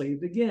people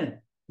enslaved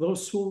again?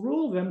 Those who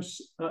rule them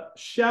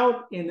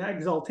shout in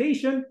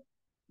exultation,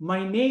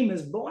 my name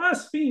is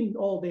blasphemed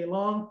all day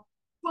long,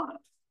 but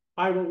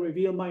I will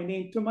reveal my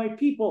name to my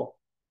people,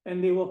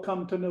 and they will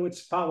come to know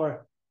its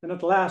power. And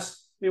at last,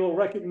 they will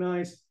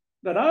recognize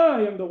that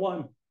I am the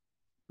one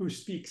who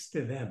speaks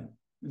to them.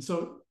 And so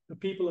the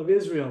people of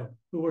Israel,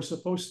 who were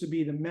supposed to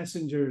be the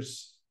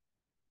messengers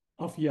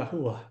of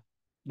Yahuah,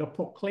 the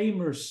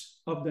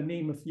proclaimers of the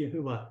name of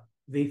Yahuah,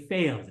 they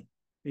failed.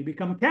 They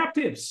become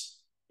captives.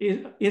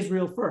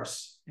 Israel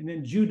first, and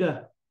then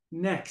Judah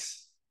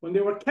next. When they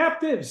were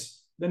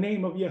captives, the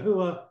name of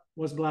Yahuah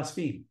was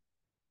blasphemed.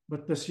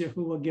 But does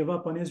Yahuah give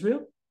up on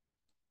Israel?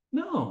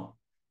 No.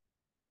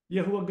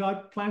 Yahuah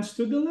God plans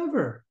to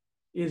deliver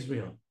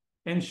Israel.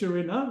 And sure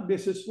enough,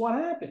 this is what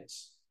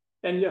happens.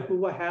 And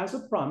Yahuah has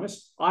a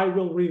promise. I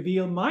will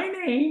reveal my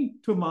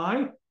name to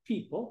my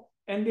people,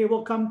 and they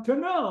will come to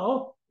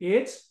know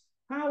its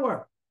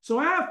power. So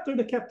after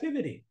the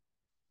captivity,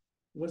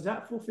 was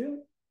that fulfilled?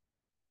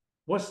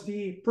 Was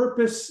the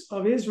purpose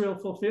of Israel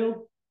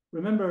fulfilled?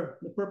 Remember,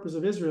 the purpose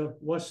of Israel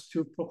was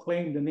to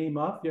proclaim the name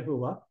of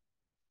Yahuah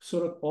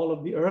so that all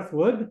of the earth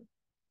would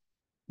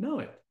know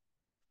it.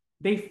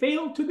 They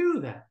failed to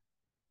do that.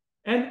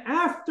 And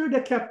after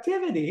the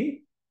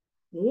captivity,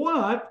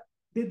 what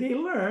did they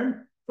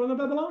learn from the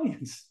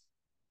Babylonians?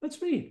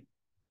 Let's read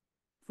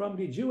from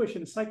the Jewish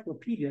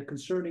encyclopedia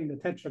concerning the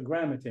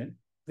Tetragrammaton,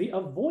 the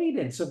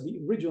avoidance of the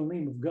original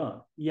name of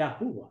God,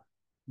 Yahuah,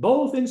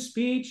 both in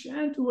speech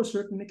and to a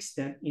certain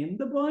extent in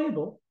the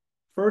Bible,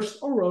 first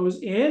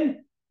arose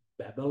in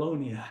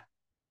Babylonia.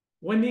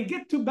 When they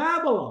get to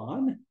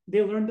Babylon,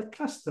 they learn the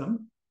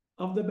custom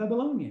of the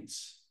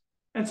Babylonians.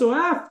 And so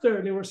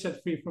after they were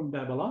set free from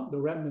Babylon,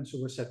 the remnants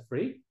who were set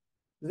free,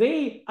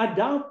 they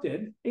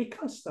adopted a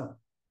custom.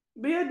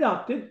 They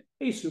adopted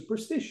a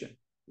superstition.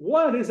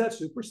 What is that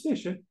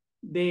superstition?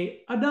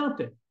 They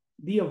adopted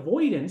the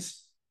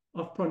avoidance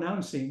of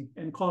pronouncing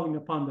and calling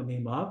upon the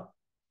name of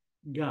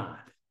God,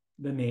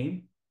 the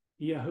name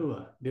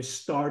Yahuah. This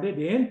started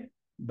in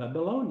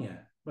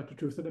Babylonia. But the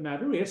truth of the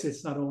matter is,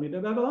 it's not only the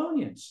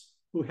Babylonians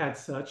who had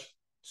such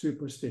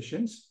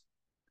superstitions.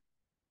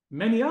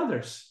 Many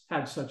others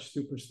had such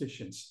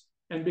superstitions.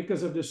 And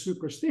because of the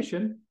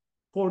superstition,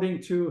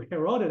 according to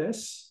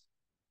Herodotus,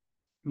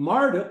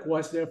 Marduk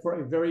was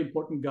therefore a very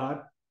important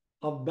god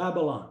of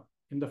Babylon.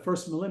 In the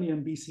first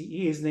millennium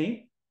BCE, his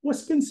name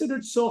was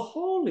considered so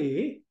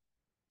holy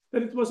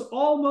that it was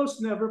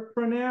almost never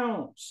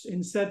pronounced.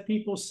 Instead,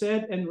 people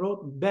said and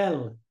wrote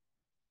Bel,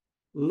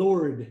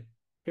 Lord.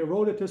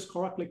 Herodotus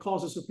correctly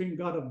calls the supreme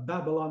god of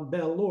Babylon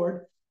Bel,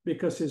 Lord,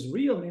 because his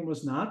real name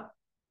was not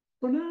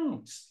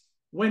pronounced.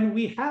 When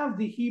we have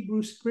the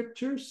Hebrew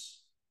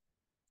scriptures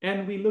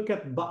and we look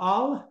at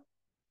Baal,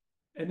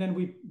 and then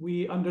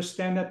we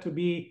understand that to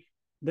be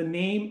the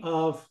name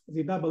of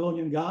the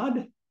Babylonian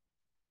god,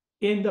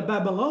 in the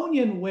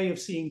Babylonian way of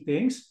seeing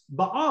things,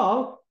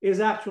 Baal is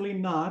actually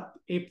not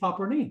a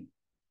proper name.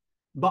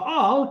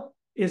 Baal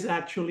is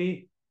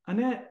actually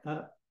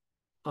a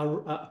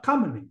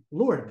common name,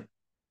 Lord.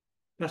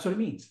 That's what it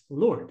means,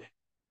 Lord.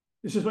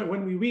 This is why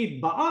when we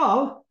read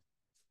Baal,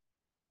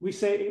 we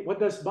say, what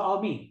does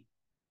Baal mean?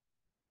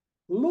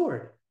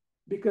 Lord,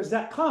 because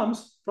that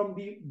comes from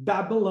the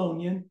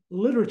Babylonian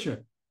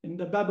literature. In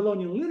the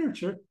Babylonian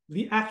literature,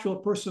 the actual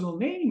personal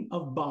name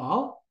of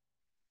Baal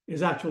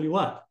is actually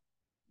what?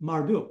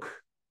 Marduk.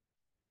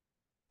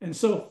 And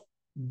so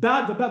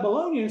the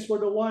Babylonians were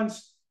the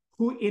ones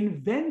who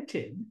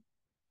invented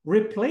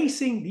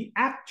replacing the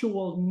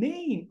actual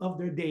name of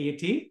their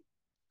deity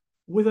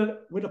with a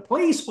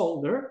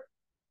placeholder.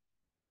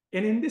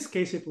 And in this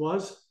case, it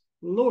was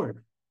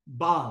Lord,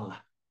 Baal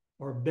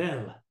or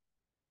Bel.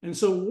 And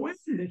so when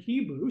the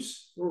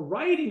Hebrews were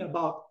writing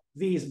about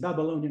these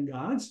Babylonian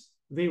gods,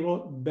 they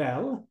wrote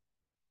Bel,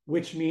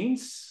 which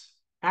means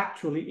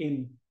actually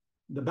in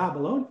the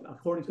Babylon,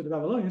 according to the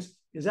Babylonians,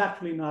 is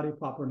actually not a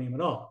proper name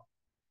at all.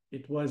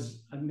 It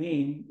was a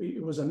name,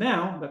 it was a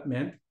noun that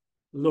meant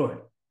Lord.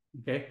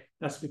 Okay,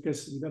 that's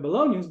because the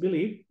Babylonians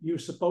believe you're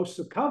supposed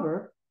to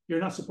cover, you're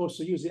not supposed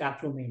to use the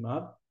actual name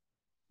of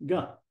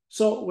God.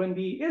 So when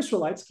the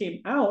Israelites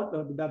came out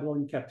of the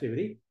Babylonian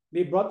captivity,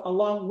 they brought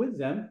along with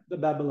them the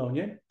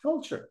Babylonian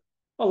culture,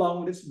 along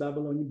with its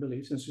Babylonian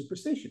beliefs and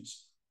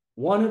superstitions.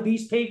 One of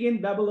these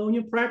pagan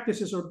Babylonian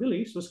practices or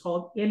beliefs was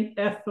called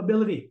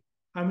ineffability.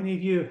 How many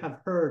of you have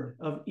heard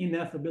of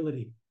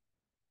ineffability?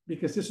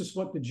 Because this is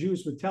what the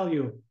Jews would tell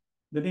you.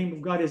 The name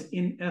of God is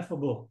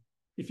ineffable.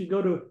 If you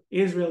go to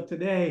Israel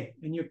today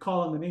and you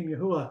call on the name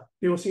Yahuah,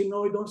 they will say,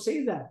 no, don't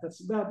say that.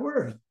 That's a bad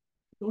word.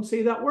 Don't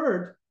say that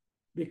word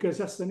because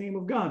that's the name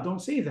of God.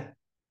 Don't say that.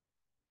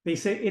 They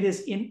say it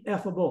is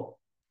ineffable.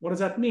 What does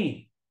that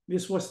mean?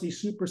 This was the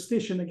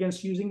superstition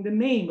against using the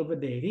name of a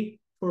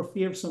deity for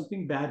fear of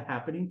something bad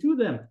happening to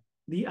them.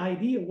 The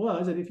idea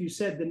was that if you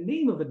said the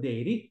name of a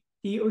deity,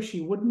 he or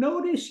she would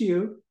notice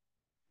you.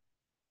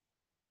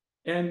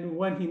 And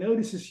when he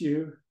notices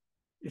you,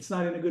 it's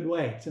not in a good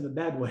way, it's in a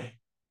bad way.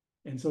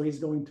 And so he's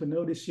going to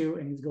notice you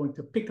and he's going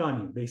to pick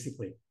on you,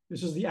 basically.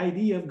 This is the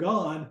idea of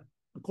God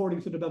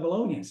according to the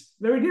Babylonians.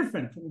 Very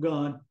different from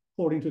God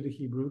according to the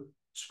Hebrew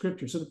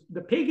scripture. So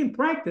the pagan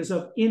practice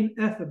of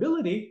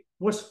ineffability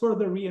was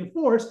further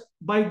reinforced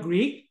by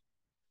Greek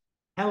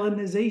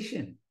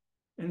Hellenization.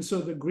 And so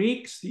the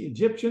Greeks, the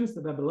Egyptians,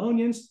 the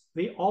Babylonians,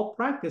 they all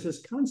practice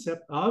this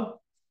concept of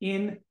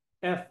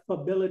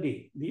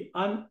ineffability, the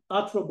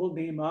unutterable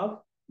name of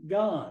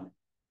God.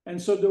 And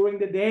so during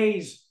the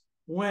days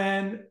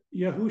when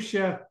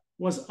Yahushua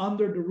was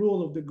under the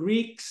rule of the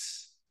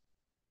Greeks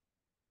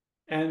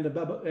and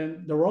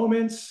the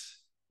Romans,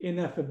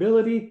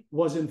 ineffability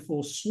was in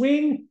full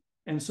swing.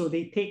 And so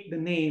they take the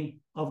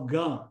name of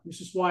God. This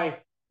is why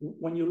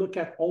when you look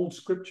at old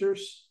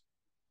scriptures,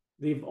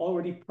 they've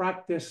already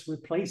practiced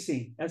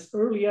replacing, as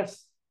early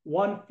as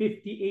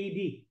 150 AD,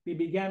 they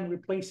began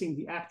replacing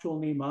the actual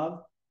name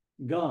of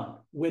God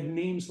with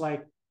names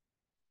like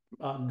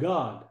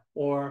God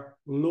or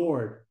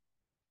Lord,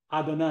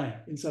 Adonai,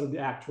 instead of the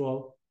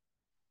actual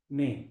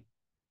name.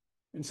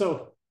 And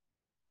so,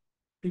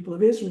 people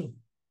of Israel,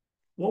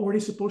 what were they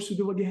supposed to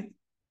do again?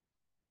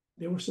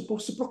 They were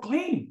supposed to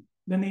proclaim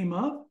the name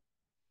of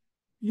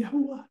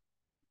Yahuah,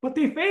 but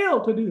they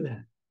failed to do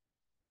that.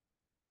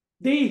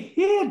 They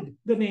hid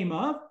the name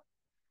of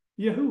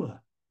Yahuah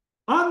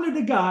under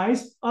the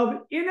guise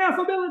of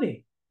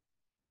ineffability.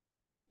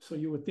 So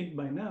you would think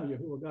by now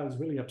Yahuwah God is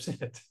really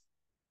upset.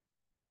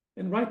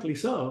 And rightly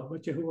so,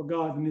 but Yahuwah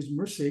God in his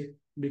mercy,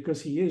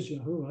 because he is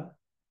Yahuwah,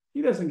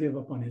 he doesn't give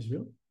up on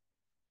Israel.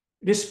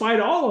 Despite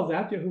all of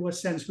that, Yahuwah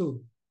sends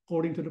who?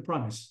 According to the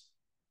promise,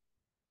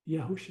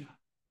 Yahushua,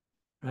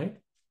 right?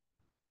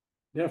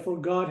 Therefore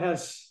God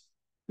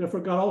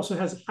also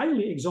has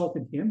highly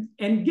exalted him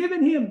and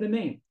given him the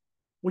name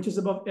which is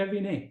above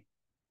every name,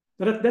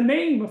 that at the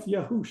name of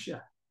Yahushua,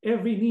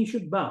 every knee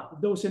should bow,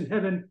 of those in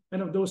heaven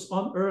and of those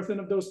on earth and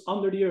of those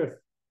under the earth,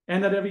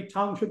 and that every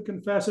tongue should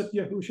confess that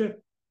Yahushua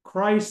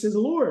Christ is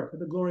Lord, to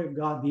the glory of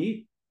God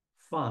the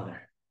Father.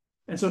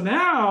 And so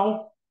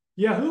now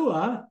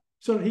Yahuwah,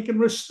 so that he can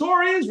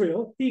restore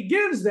Israel, he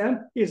gives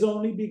them his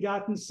only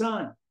begotten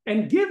son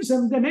and gives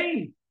them the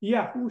name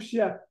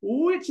Yahushua,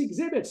 which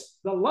exhibits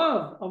the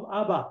love of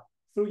Abba.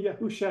 Through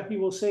Yahushua, he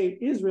will save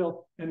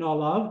Israel and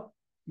all of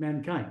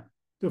mankind,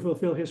 to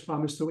fulfill his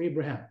promise to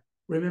Abraham.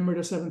 Remember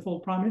the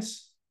sevenfold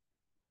promise?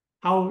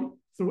 How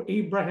through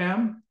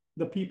Abraham,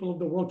 the people of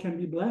the world can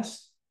be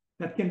blessed?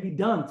 That can be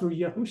done through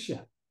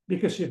Yahushua,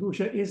 because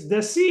Yahushua is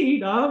the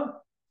seed of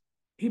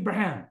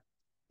Abraham.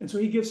 And so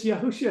he gives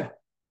Yahushua.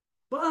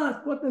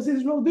 But what does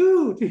Israel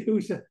do to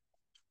Yahushua?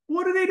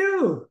 What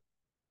do?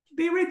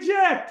 They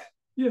reject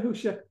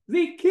Yahushua.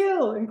 They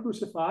kill and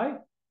crucify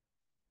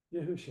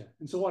Yahushua.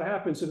 And so what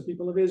happens to the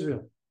people of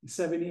Israel? In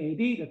 70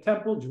 AD, the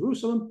temple,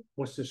 Jerusalem,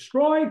 was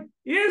destroyed.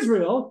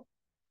 Israel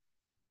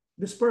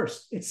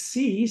dispersed. It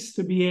ceased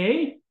to be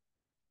a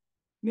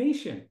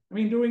nation. I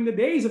mean, during the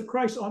days of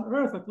Christ on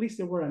earth, at least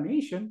they were a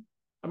nation.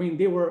 I mean,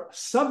 they were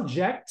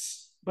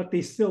subjects, but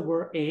they still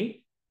were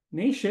a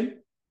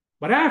nation.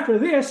 But after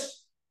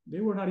this,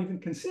 they were not even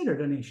considered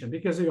a nation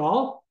because they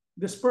all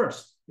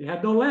dispersed. They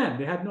had no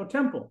land. They had no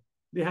temple.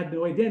 They had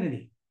no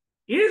identity.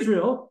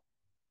 Israel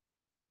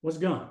was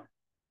gone.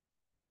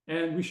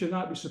 And we should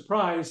not be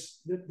surprised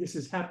that this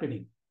is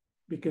happening,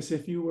 because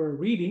if you were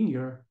reading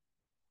your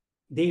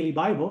daily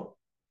Bible,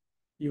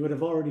 you would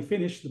have already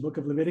finished the book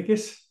of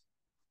Leviticus.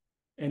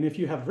 And if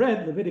you have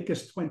read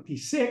Leviticus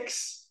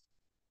 26,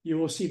 you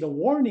will see the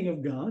warning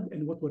of God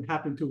and what would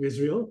happen to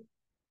Israel.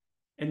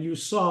 And you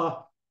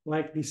saw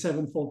like the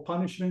sevenfold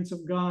punishments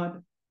of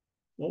God,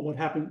 what would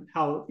happen,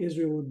 how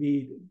Israel would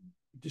be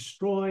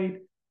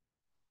destroyed,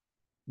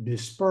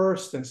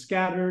 dispersed and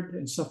scattered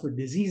and suffer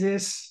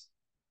diseases.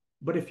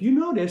 But if you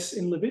notice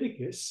in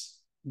Leviticus,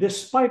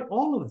 despite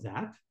all of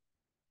that,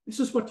 this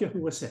is what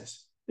Yahuwah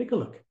says. Take a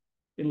look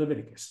in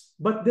Leviticus.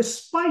 But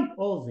despite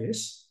all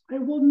this, I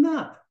will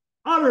not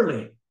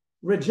utterly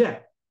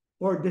reject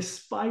or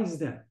despise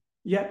them.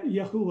 Yet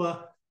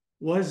Yahuwah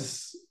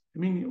was, I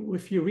mean,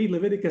 if you read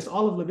Leviticus,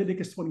 all of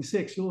Leviticus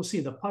 26, you will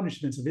see the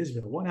punishments of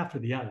Israel, one after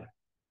the other,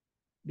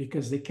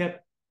 because they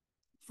kept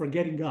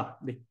forgetting God.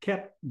 They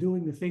kept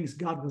doing the things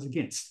God was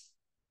against.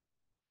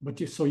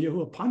 So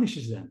Yahuwah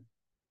punishes them.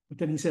 But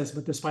then he says,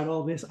 but despite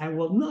all this, I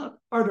will not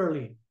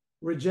utterly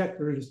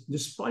reject or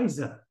despise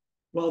them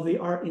while they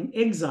are in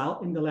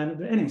exile in the land of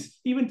their enemies.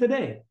 Even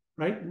today,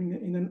 right?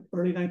 In the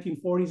early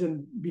 1940s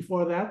and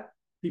before that,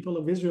 people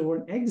of Israel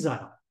were in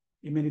exile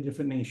in many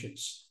different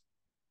nations.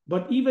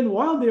 But even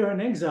while they are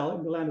in exile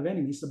in the land of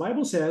enemies, the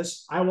Bible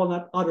says, I will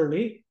not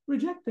utterly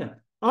reject them.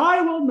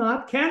 I will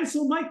not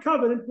cancel my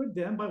covenant with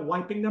them by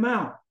wiping them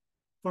out.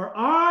 For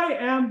I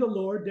am the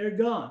Lord their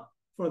God.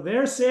 For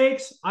their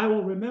sakes, I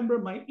will remember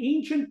my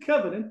ancient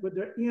covenant with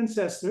their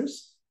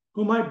ancestors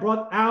whom I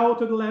brought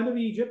out of the land of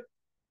Egypt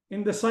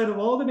in the sight of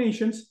all the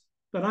nations,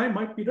 that I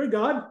might be their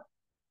God.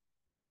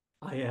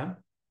 I am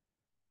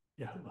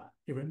Yahuah.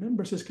 He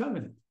remembers his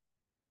covenant.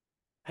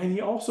 And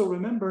he also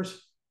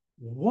remembers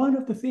one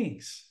of the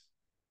things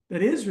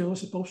that Israel is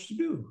supposed to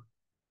do.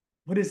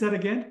 What is that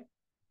again?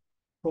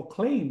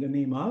 Proclaim the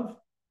name of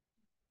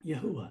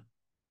Yahuah,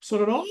 so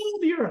that all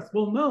the earth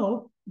will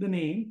know the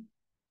name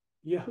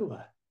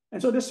Yahuah.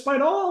 And so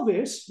despite all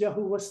this,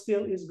 Yahuah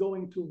still is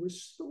going to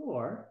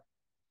restore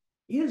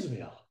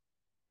Israel.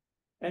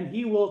 And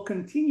he will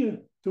continue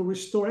to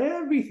restore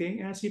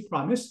everything as he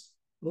promised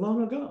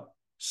long ago.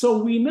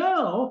 So we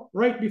know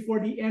right before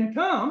the end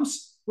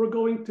comes, we're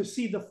going to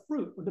see the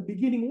fruit or the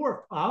beginning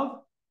work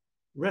of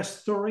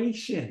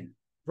restoration.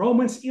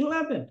 Romans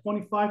 11,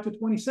 25 to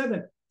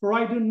 27. For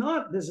I do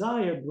not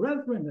desire,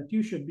 brethren, that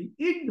you should be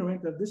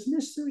ignorant of this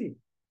mystery,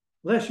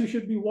 lest you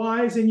should be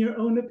wise in your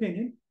own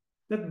opinion,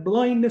 that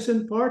blindness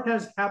in part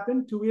has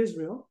happened to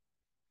Israel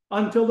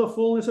until the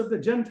fullness of the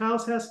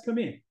Gentiles has come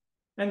in.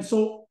 And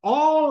so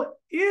all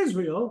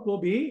Israel will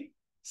be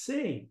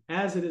saved.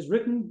 As it is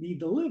written, the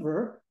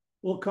deliverer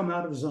will come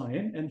out of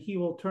Zion, and he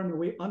will turn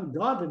away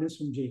ungodliness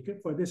from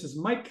Jacob, for this is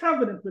my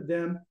covenant with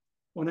them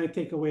when I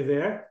take away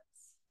their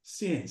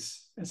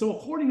sins. And so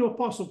according to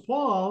Apostle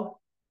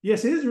Paul,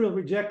 yes, Israel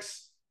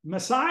rejects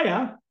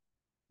Messiah,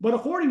 but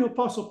according to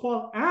Apostle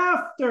Paul,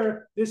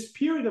 after this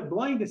period of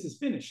blindness is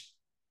finished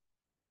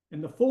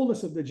and the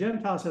fullness of the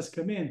Gentiles has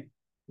come in,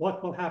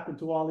 what will happen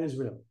to all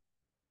Israel?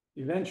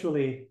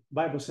 Eventually, the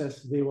Bible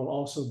says they will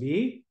also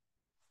be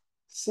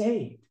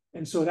saved.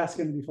 And so that's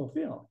going to be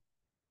fulfilled.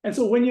 And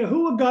so when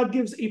Yahuah God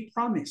gives a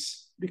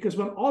promise, because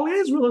when all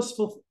Israel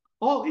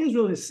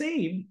is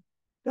saved,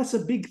 that's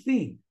a big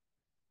thing.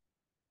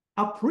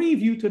 A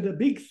preview to the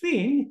big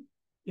thing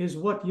is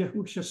what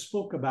Yahushua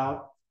spoke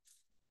about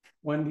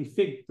when the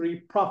fig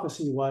tree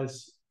prophecy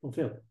was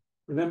fulfilled.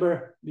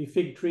 Remember the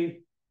fig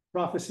tree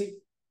prophecy?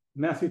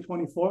 Matthew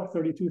 24,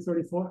 32,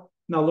 34.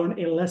 Now learn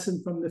a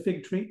lesson from the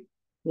fig tree.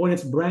 When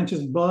its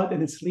branches bud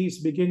and its leaves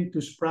begin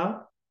to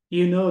sprout,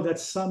 you know that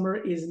summer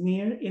is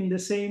near. In the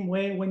same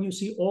way, when you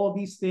see all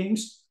these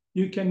things,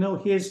 you can know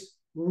his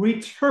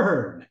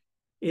return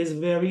is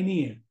very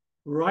near,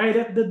 right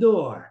at the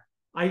door.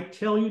 I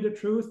tell you the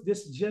truth,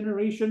 this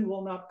generation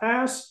will not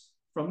pass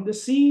from the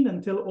scene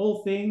until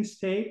all things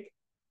take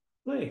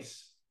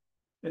place.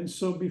 And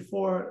so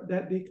before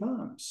that day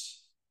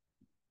comes,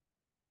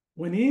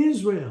 when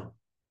Israel,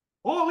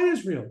 all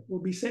Israel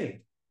will be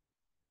saved.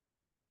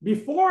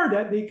 Before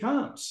that day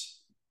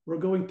comes, we're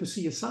going to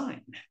see a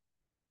sign.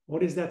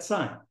 What is that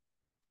sign?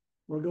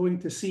 We're going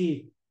to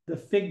see the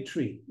fig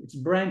tree, its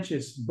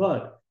branches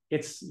bud,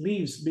 its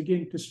leaves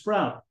begin to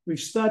sprout. We've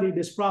studied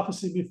this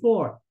prophecy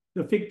before.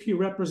 The fig tree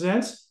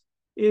represents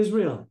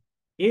Israel.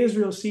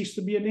 Israel ceased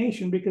to be a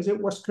nation because it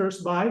was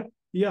cursed by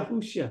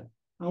Yahushua.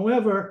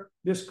 However,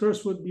 this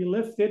curse would be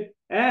lifted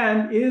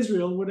and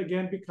Israel would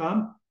again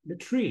become the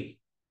tree.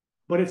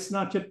 But it's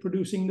not yet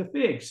producing the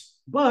figs,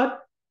 but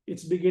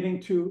it's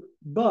beginning to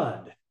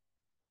bud.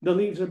 The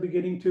leaves are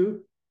beginning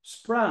to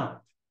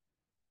sprout.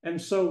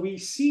 And so we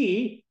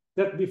see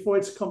that before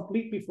it's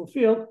completely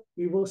fulfilled,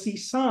 we will see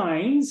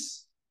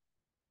signs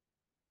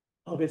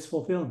of its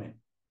fulfillment.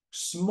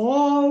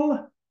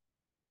 Small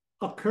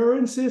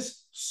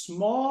occurrences,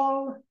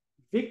 small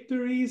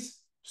victories,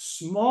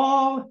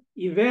 small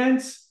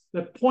events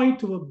that point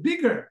to a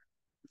bigger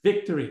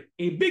victory,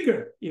 a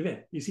bigger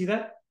event. You see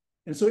that?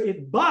 And so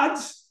it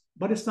buds,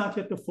 but it's not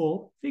yet the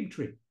full fig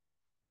tree.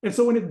 And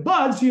so when it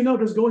buds, you know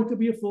there's going to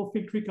be a full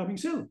fig tree coming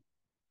soon.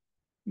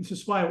 This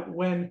is why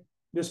when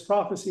this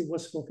prophecy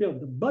was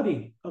fulfilled, the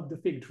budding of the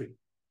fig tree,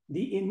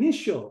 the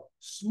initial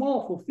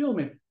small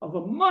fulfillment of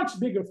a much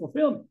bigger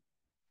fulfillment.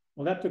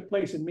 Well, that took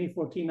place in May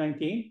 14,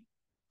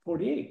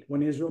 1948,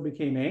 when Israel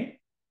became a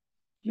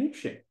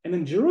nation. And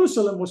then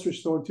Jerusalem was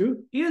restored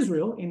to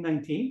Israel in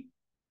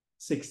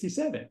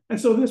 1967.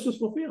 And so this was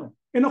fulfilled.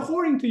 And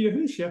according to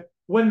Yahushua,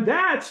 when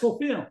that's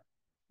fulfilled,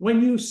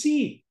 when you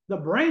see the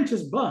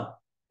branches bud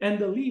and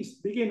the leaves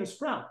begin to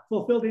sprout,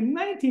 fulfilled in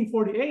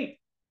 1948,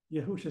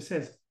 Yahushua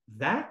says,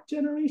 that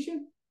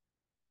generation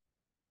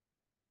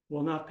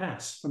will not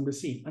pass from the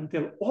sea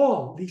until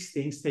all these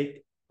things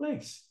take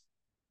place.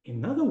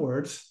 In other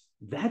words,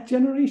 that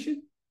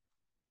generation,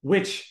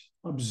 which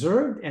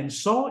observed and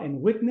saw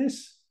and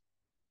witnessed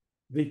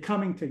the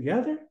coming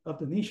together of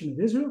the nation of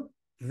Israel,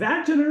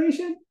 that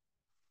generation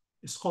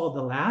is called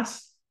the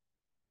last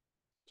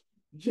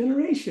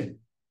generation.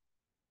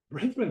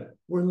 Brethren,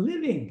 we're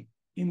living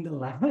in the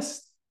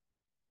last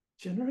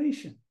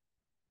generation.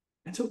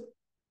 And so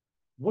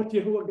what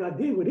Yahuah God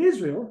did with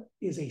Israel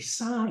is a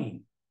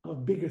sign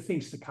of bigger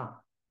things to come.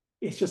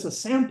 It's just a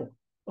sample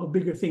of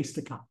bigger things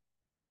to come.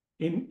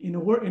 In a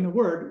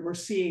word, we're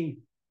seeing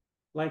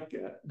like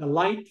the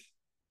light.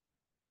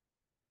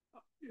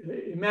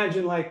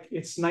 Imagine like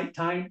it's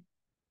nighttime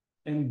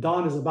and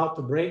dawn is about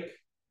to break.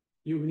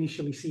 You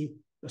initially see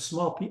a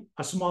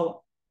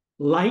small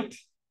light,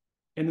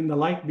 and then the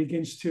light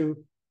begins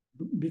to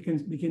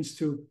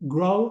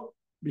grow,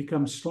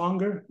 becomes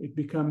stronger. It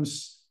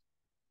becomes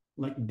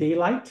like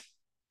daylight.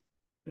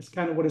 That's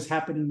kind of what is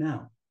happening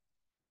now.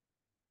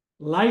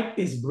 Light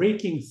is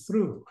breaking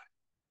through.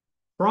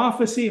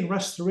 Prophecy and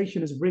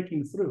restoration is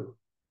breaking through.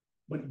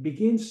 But it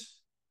begins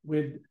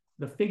with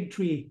the fig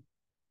tree,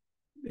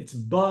 its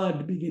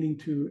bud beginning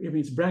to,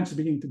 its branches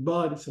beginning to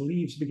bud, its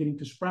leaves beginning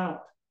to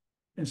sprout.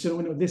 And so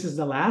we know this is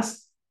the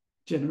last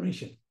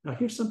generation. Now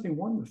here's something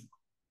wonderful.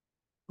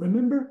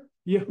 Remember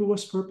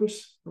Yahuwah's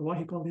purpose for why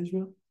he called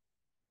Israel?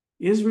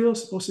 Israel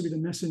is supposed to be the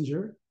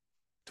messenger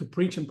to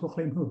preach and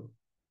proclaim who?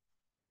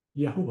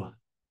 Yahuwah,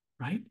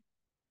 right?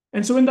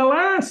 And so in the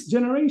last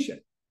generation,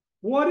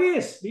 what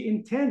is the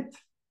intent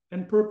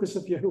and purpose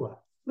of Yahuwah?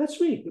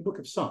 Let's read the book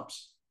of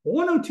Psalms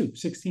 102,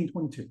 16,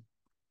 22.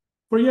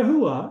 For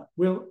Yahuwah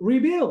will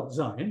rebuild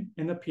Zion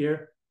and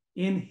appear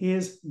in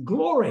his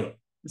glory.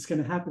 It's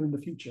going to happen in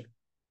the future.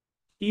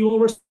 He will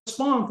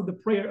respond to the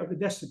prayer of the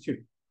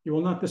destitute. He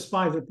will not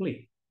despise their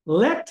plea.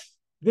 Let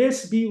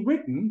this be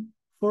written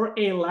for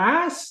a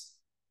last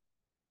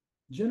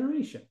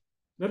generation,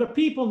 that a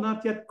people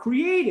not yet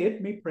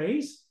created may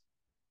praise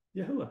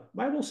Yahuwah.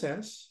 Bible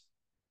says,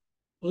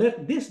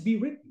 let this be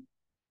written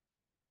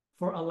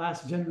for a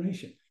last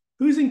generation.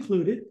 Who's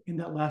included in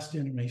that last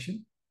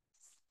generation?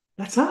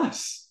 That's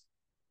us.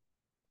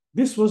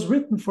 This was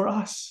written for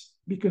us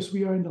because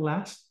we are in the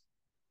last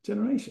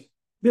generation.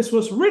 This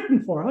was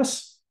written for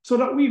us so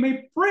that we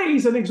may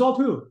praise and exalt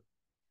who?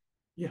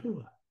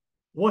 Yahuwah.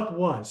 What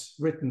was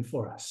written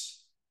for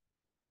us?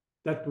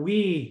 That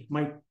we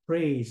might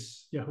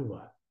praise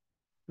Yahuwah.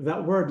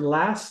 That word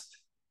last,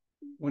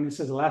 when it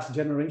says last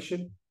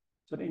generation,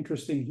 it's an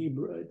interesting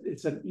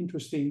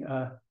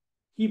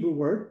Hebrew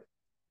word,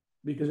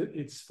 because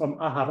it's from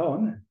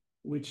Aharon,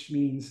 which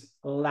means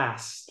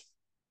last.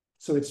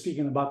 So it's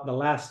speaking about the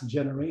last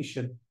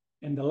generation.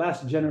 And the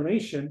last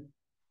generation,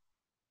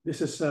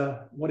 this is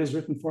what is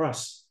written for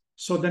us.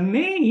 So the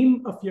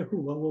name of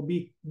Yahuwah will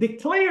be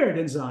declared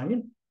in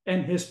Zion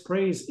and his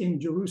praise in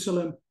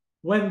Jerusalem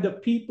when the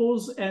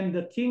peoples and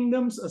the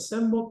kingdoms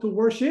assemble to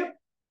worship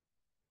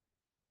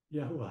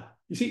Yahuwah.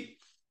 You see,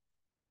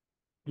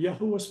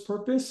 Yahuwah's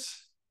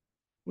purpose,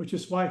 which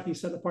is why he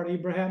set apart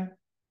Abraham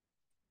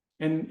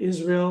and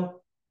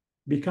Israel,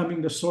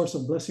 becoming the source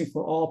of blessing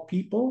for all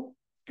people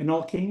and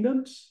all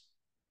kingdoms.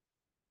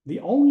 The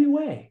only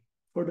way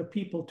for the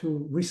people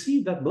to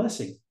receive that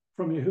blessing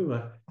from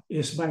Yahuwah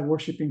is by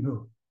worshiping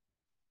who?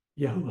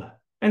 Yahuwah.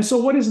 And so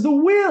what is the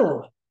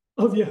will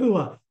of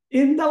Yahuwah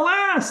in the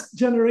last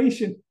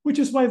generation, which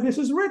is why this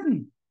is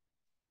written?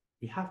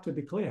 We have to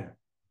declare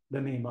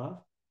the name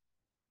of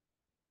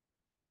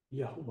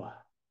Yahuwah.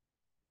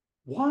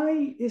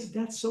 Why is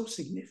that so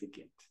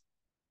significant?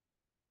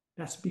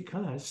 That's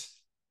because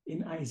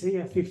in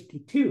Isaiah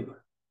 52,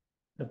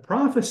 the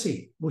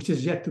prophecy, which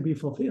is yet to be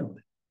fulfilled,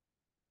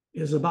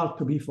 is about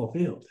to be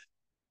fulfilled.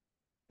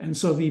 And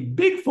so the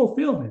big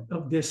fulfillment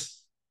of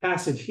this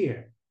passage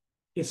here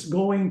is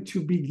going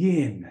to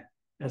begin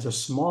as a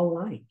small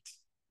light,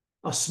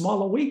 a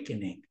small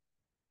awakening.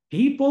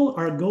 People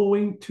are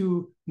going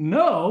to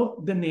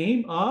know the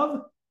name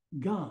of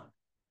God,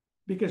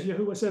 because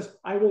Yahuwah says,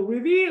 I will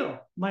reveal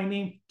my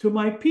name to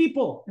my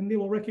people, and they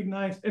will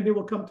recognize and they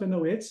will come to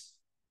know its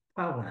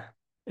power.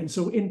 And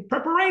so in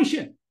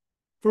preparation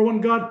for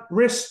when God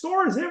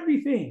restores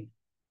everything,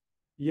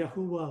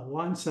 Yahuwah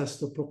wants us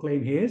to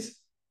proclaim his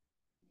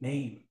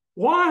name.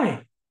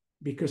 Why?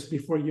 Because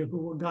before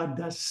Yahuwah God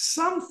does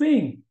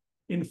something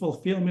in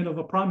fulfillment of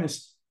a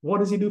promise, what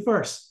does he do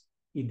first?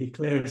 He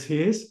declares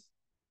his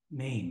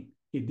name.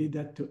 He did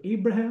that to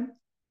Abraham.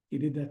 He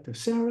did that to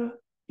Sarah.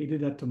 He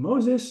did that to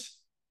Moses.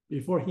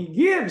 Before he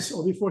gives,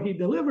 or before he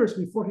delivers,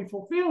 before he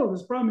fulfills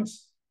his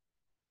promise,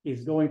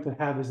 he's going to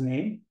have his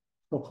name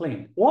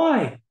proclaimed.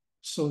 Why?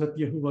 So that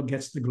Yahuwah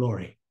gets the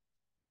glory.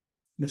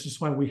 This is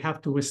why we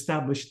have to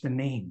establish the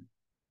name.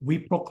 We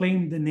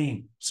proclaim the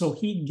name, so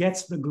he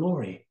gets the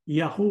glory.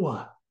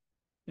 Yahuwah.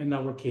 And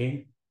our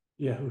King,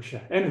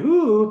 Yahusha. And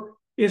who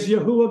is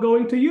Yahuwah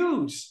going to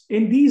use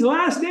in these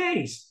last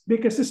days?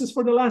 Because this is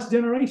for the last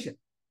generation.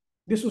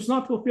 This was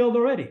not fulfilled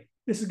already.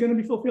 This is going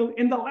to be fulfilled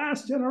in the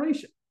last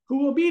generation.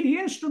 Who will be the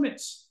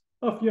instruments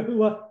of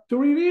Yahuwah to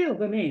reveal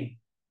the name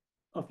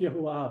of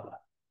Yahuwah Abba?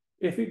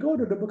 If we go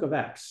to the book of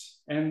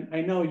Acts, and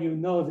I know you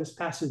know this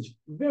passage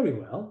very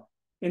well,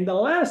 in the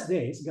last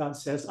days, God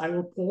says, I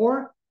will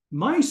pour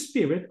my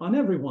spirit on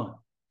everyone.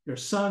 Your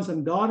sons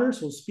and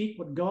daughters will speak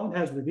what God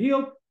has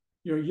revealed.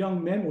 Your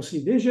young men will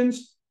see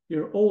visions.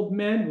 Your old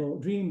men will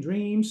dream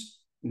dreams.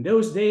 In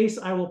those days,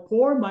 I will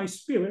pour my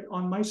spirit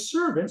on my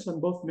servants, on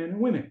both men and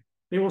women.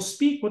 They will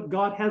speak what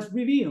God has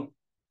revealed.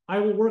 I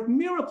will work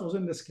miracles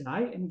in the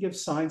sky and give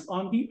signs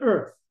on the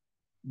earth.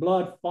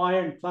 Blood,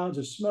 fire, and clouds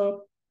of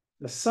smoke.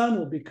 The sun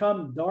will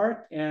become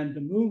dark and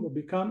the moon will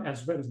become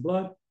as red as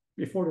blood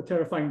before the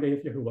terrifying day of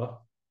Yahuwah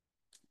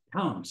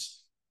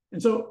comes.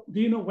 And so, do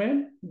you know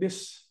when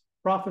this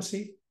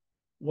prophecy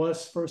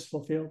was first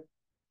fulfilled?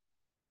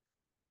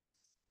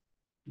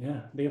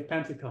 Yeah, day of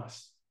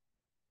Pentecost.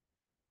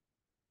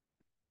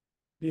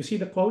 Do you see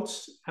the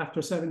quotes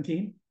after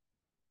 17?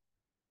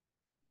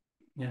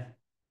 Yeah.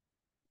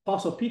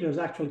 Apostle Peter is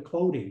actually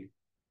quoting.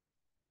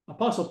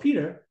 Apostle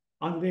Peter,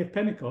 on the day of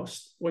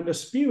Pentecost, when the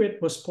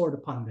Spirit was poured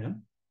upon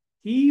them,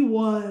 he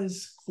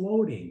was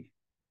quoting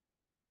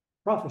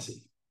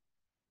prophecy.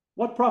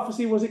 What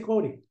prophecy was he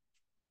quoting?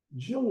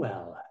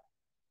 Joel.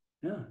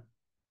 Yeah.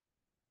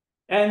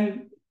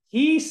 And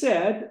he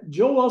said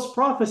Joel's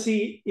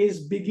prophecy is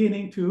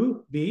beginning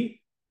to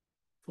be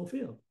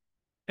fulfilled.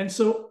 And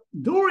so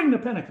during the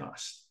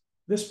Pentecost,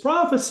 this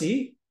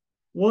prophecy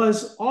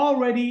was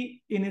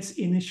already in its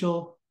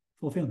initial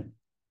fulfillment.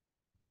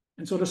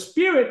 And so the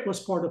Spirit was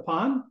poured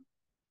upon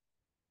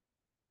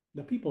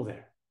the people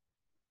there,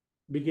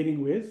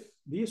 beginning with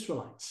the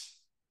Israelites.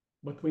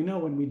 But we know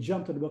when we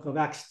jump to the book of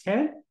Acts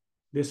 10,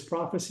 this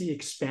prophecy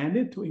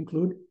expanded to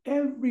include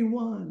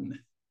everyone.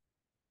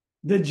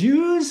 The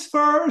Jews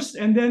first,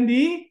 and then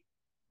the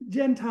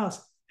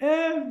Gentiles,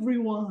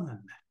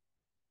 everyone.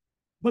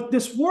 But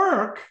this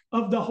work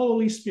of the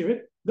Holy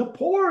Spirit, the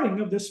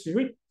pouring of the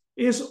Spirit,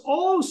 is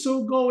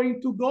also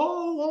going to go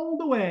all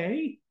the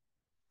way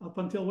up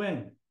until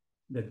when?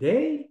 The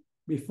day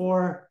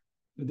before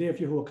the day of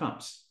Yahuah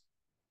comes.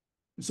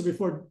 And so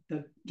before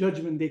the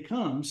judgment day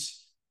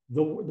comes,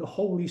 the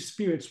Holy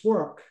Spirit's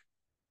work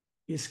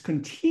is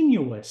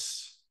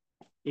continuous.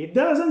 It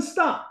doesn't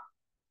stop.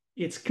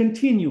 It's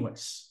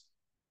continuous.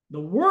 The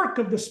work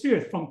of the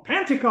Spirit from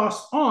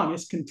Pentecost on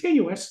is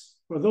continuous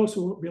for those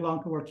who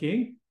belong to our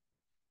King,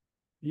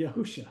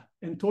 Yahushua.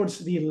 And towards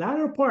the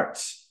latter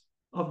parts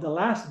of the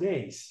last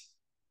days,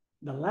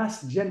 the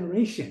last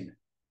generation,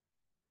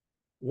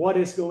 what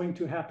is going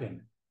to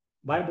happen?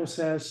 Bible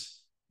says,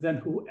 then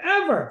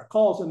whoever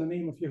calls on the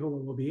name of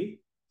Yahuwah will be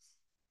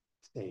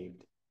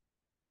saved.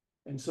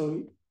 And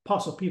so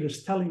Apostle Peter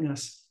is telling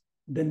us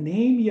the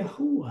name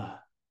Yahuwah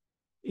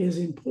is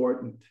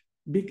important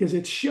because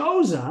it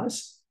shows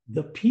us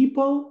the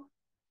people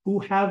who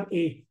have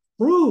a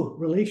true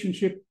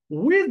relationship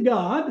with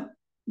God.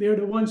 They're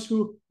the ones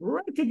who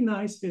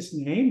recognize his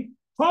name,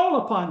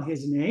 call upon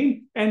his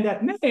name, and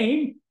that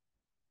name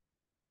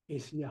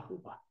is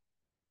Yahuwah.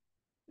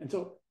 And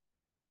so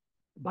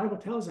the Bible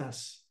tells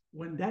us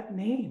when that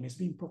name is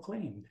being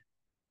proclaimed,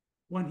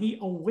 when he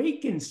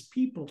awakens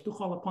people to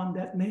call upon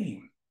that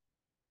name,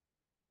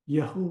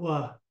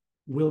 Yahuwah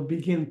will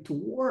begin to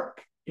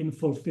work in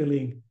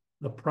fulfilling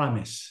the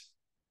promise.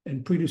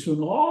 And pretty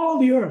soon all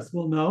the earth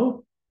will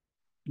know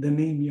the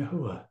name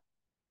Yahuwah.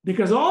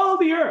 Because all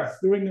the earth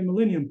during the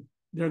millennium,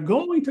 they're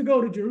going to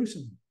go to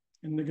Jerusalem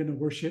and they're going to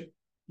worship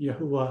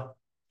Yahuwah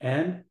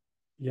and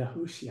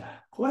Yahushua.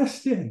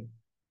 Question,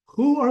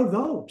 who are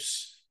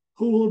those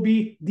who will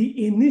be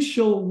the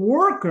initial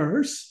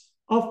workers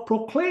of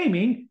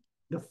proclaiming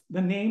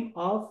the name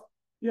of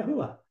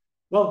Yahuwah?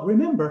 Well,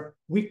 remember,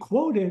 we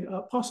quoted,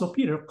 Apostle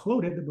Peter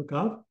quoted the book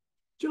of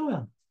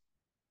Joel.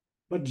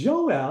 But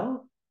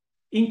Joel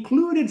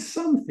included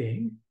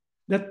something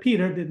that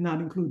Peter did not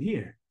include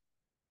here.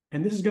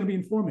 And this is going to be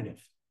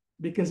informative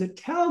because it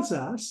tells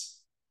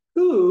us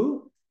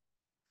who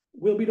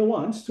will be the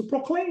ones to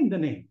proclaim the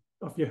name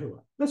of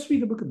Yahuwah. Let's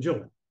read the book of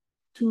Joel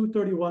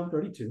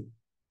 2:31-32.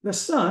 The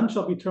sun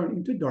shall be turned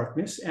into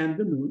darkness and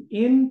the moon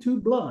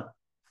into blood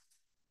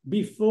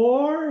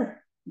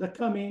before the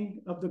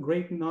coming of the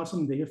great and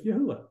awesome day of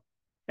Yahuwah.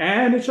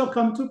 And it shall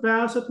come to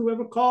pass that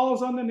whoever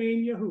calls on the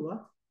name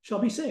Yahuwah shall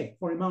be saved.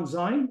 For in Mount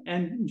Zion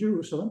and in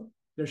Jerusalem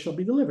there shall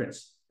be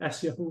deliverance,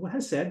 as Yahuwah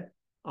has said,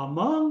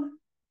 among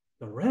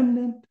the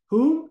remnant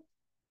whom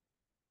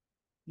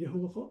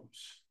Yahuwah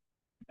calls.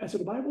 And so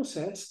the Bible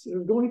says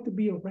there's going to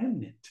be a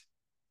remnant.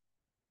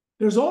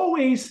 There's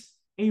always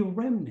a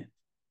remnant.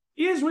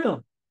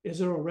 Israel. Is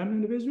there a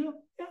remnant of Israel?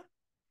 Yeah.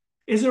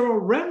 Is there a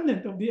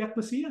remnant of the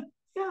ecclesia?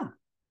 Yeah.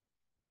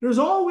 There's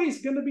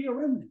always going to be a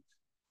remnant.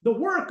 The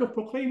work of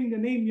proclaiming the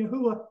name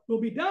Yahuwah will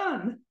be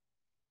done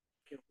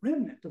by a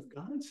remnant of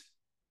God's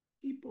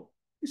people.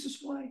 This is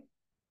why,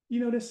 you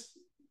notice,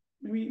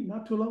 maybe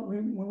not too long,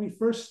 when we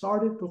first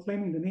started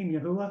proclaiming the name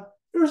Yahuwah,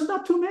 there was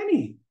not too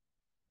many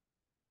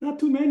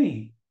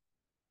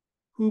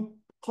who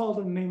called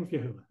on the name of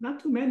Yahuwah. Not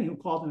too many who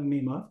called on the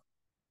name of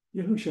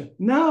Yahushua.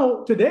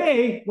 Now,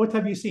 today, what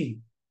have you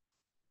seen?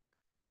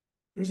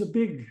 There's a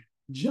big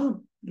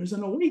jump. There's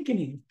an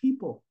awakening of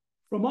people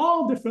from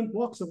all different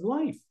walks of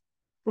life,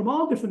 from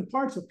all different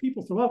parts of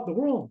people throughout the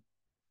world,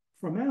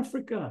 from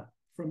Africa,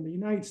 from the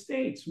United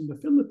States, from the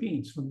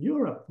Philippines, from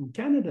Europe, from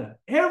Canada,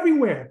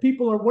 everywhere.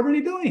 People are, what are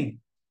they doing?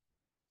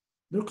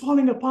 They're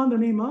calling upon the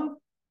name of,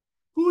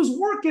 whose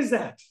work is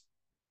that?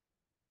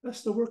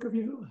 That's the work of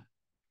Yahuwah.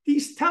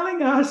 He's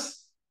telling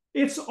us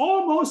it's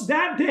almost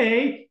that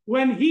day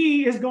when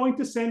he is going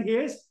to send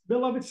his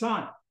beloved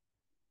son,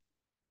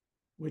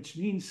 which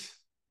means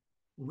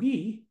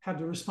we have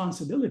the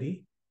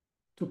responsibility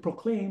to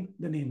proclaim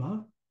the name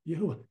of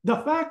Yahuwah. The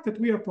fact that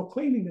we are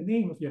proclaiming the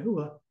name of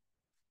Yahuwah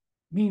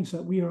means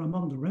that we are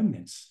among the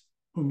remnants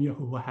whom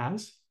Yahuwah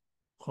has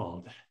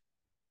called.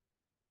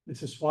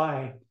 This is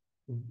why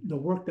the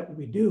work that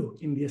we do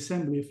in the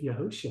assembly of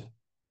Yahushua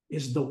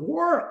is the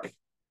work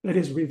that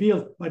is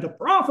revealed by the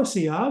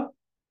prophecy of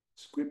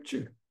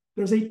Scripture.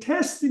 There's a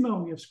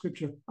testimony of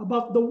Scripture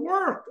about the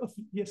work of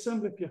the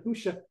assembly of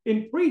Yahushua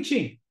in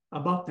preaching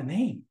about the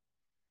name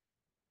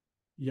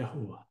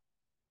Yahuah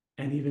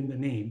and even the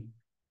name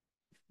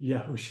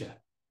Yahushua.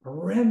 A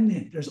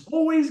remnant. There's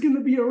always going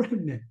to be a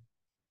remnant.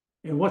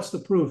 And what's the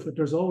proof that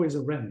there's always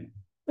a remnant?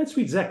 Let's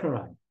read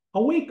Zechariah.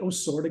 Awake, O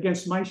sword,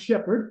 against my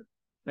shepherd,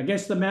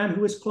 against the man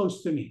who is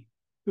close to me.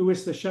 Who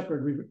is the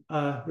shepherd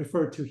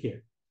referred to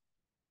here?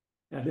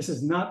 Now, this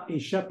is not a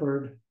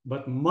shepherd,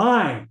 but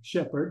my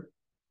shepherd.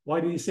 Why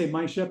did he say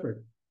my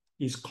shepherd?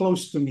 He's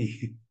close to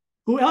me.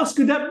 Who else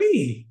could that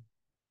be?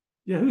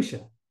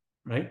 Yahushua,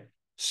 right?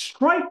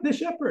 Strike the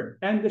shepherd,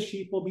 and the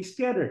sheep will be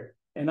scattered,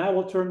 and I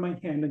will turn my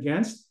hand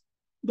against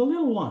the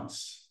little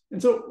ones.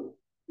 And so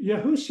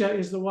Yahushua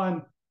is the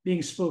one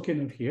being spoken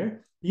of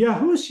here.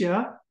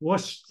 Yahushua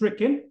was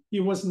stricken. He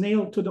was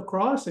nailed to the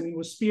cross, and he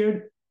was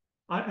speared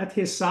at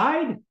his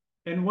side.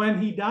 And when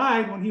he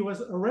died, when he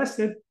was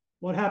arrested,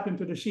 what happened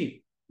to the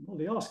sheep? Well,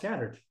 they all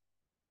scattered.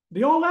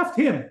 They all left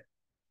him,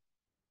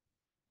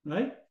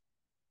 right?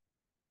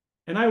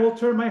 And I will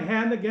turn my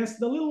hand against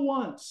the little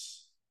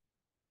ones.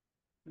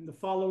 And the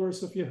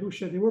followers of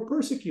Yahushua, they were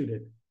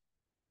persecuted.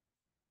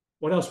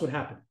 What else would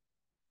happen?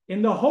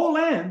 In the whole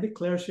land,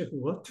 declares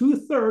Yahuwah,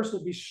 2/3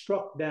 will be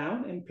struck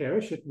down and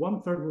perish, and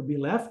 1/3 will be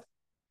left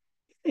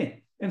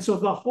in. And so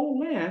the whole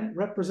land,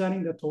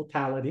 representing the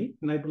totality,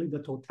 and I believe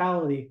the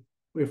totality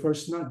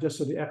refers not just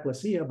to the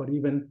ecclesia, but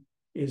even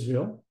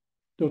Israel.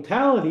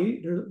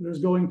 Totality,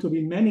 there's going to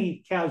be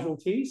many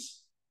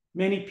casualties,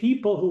 many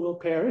people who will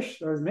perish.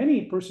 There's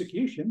many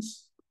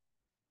persecutions.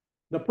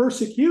 The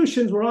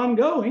persecutions were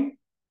ongoing,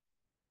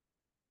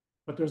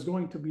 but there's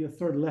going to be a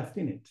third left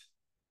in it.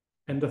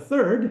 And the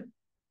third,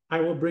 I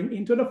will bring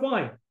into the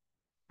fire.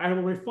 I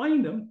will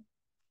refine them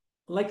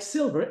like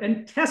silver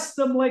and test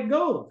them like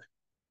gold.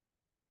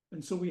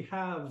 And so we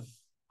have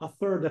a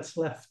third that's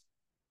left.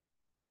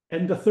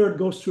 And the third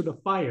goes through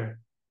the fire.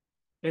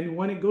 And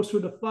when it goes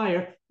through the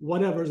fire,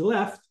 whatever's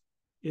left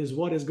is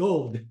what is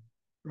gold,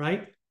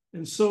 right?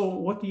 And so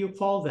what do you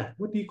call that?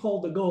 What do you call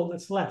the gold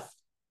that's left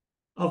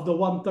of the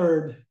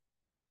 1/3?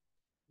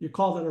 You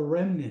call that a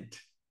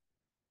remnant.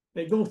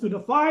 They go through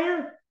the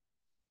fire.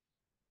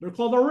 They're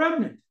called a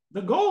remnant.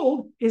 The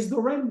gold is the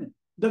remnant.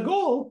 The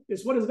gold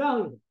is what is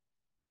valuable.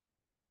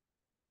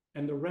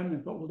 And the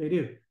remnant, what will they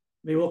do?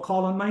 They will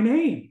call on my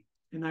name,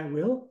 and I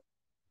will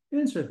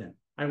answer them.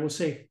 I will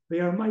say, they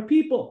are my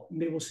people.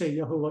 And they will say,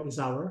 Yahuwah is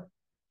our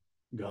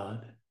God.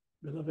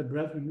 Beloved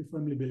brethren, we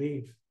firmly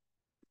believe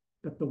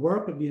that the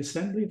work of the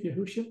assembly of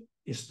Yahushua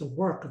is the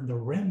work of the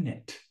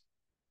remnant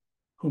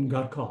whom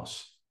God calls.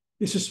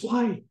 This is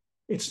why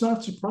it's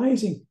not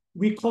surprising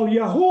we call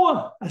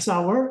Yahuwah as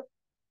our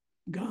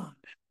God.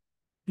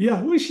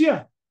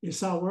 Yahushua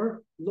is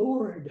our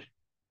Lord.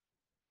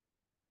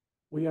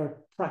 We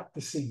are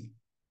practicing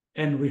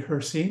and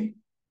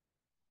rehearsing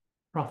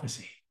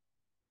prophecy.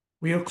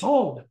 We are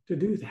called to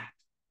do that.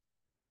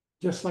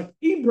 Just like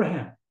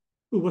Abraham,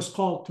 who was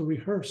called to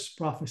rehearse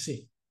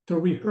prophecy, to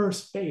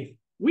rehearse faith.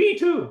 We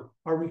too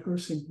are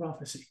rehearsing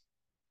prophecy.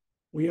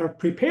 We are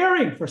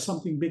preparing for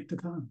something big to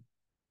come.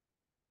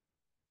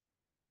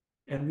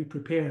 And we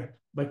prepare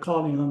by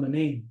calling on the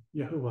name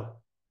Yahuwah.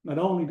 Not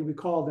only do we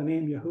call the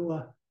name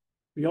Yahuwah,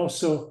 we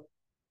also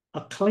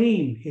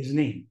acclaim his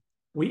name.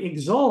 We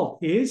exalt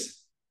his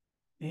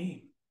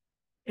name.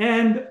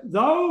 And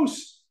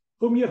those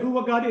whom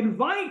Yahuwah God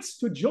invites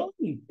to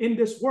join in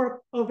this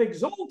work of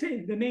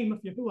exalting the name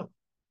of Yahuwah,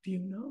 do you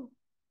know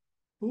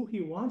who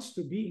he wants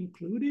to be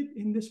included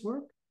in this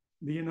work?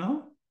 Do you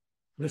know?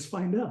 Let's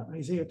find out.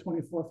 Isaiah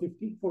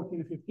 14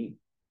 and 15.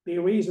 They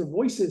raise their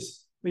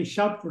voices. They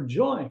shout for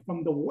joy.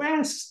 From the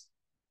west,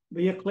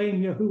 they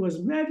acclaim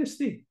Yahuwah's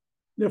majesty.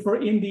 Therefore,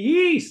 in the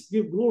east,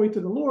 give glory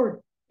to the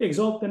Lord.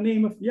 Exalt the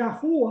name of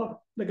Yahuwah,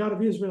 the God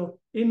of Israel,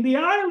 in the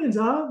islands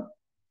of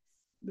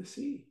the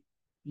sea.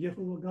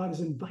 Yahuwah God is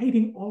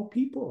inviting all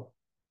people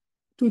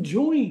to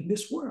join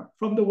this work.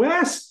 From the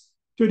west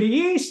to the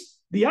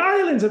east, the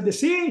islands of the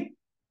sea.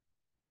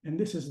 And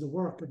this is the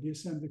work of the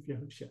assembly of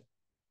Yahushua.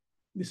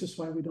 This is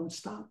why we don't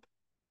stop.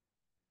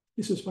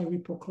 This is why we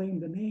proclaim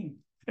the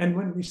name. And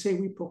when we say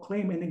we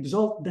proclaim and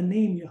exalt the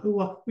name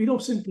Yahuwah, we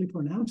don't simply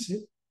pronounce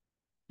it.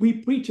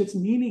 We preach its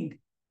meaning.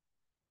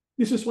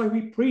 This is why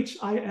we preach,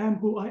 I am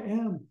who I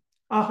am.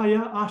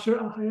 Ahaya, Asher,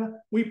 Ahaya.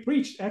 We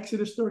preach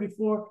Exodus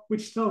 34,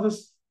 which tells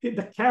us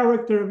the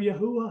character of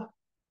Yahuwah,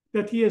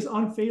 that he is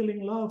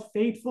unfailing love,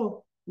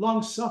 faithful,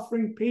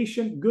 long-suffering,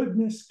 patient,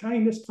 goodness,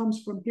 kindness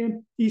comes from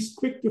him. He's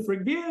quick to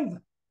forgive.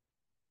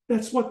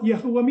 That's what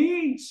Yahuwah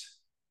means.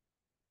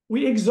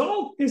 We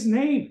exalt his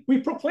name.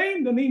 We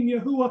proclaim the name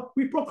Yahuwah.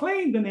 We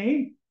proclaim the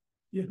name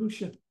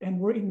Yahushua. And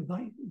we're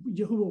invited.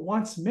 Yahuwah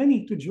wants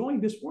many to join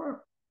this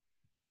work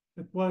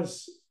that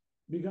was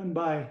done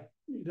by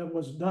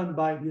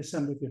the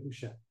assembly of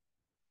Yahushua,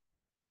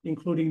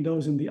 including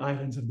those in the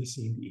islands of the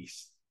sea in the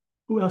east.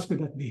 Who else could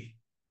that be?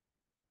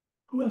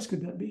 Who else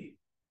could that be?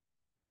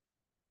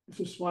 This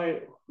is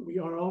why we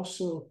are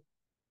also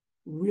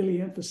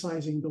really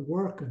emphasizing the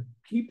work of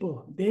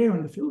people there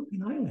in the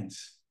Philippine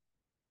Islands.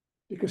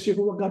 because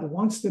Yahuwah God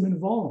wants them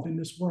involved in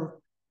this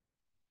work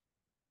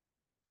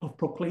of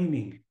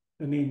proclaiming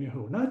the name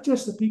Yahuwah. Not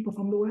just the people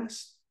from the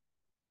West,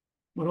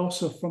 but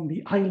also from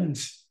the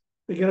islands.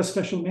 They get a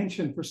special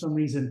mention for some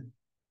reason.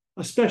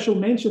 A special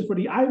mention for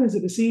the islands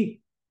of the sea.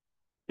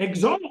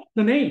 Exalt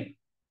the name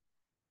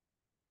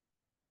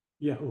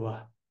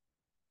Yahuwah.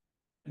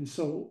 And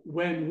so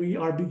when we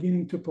are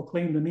beginning to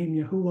proclaim the name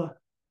Yahuwah,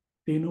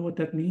 do you know what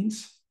that means?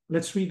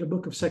 Let's read the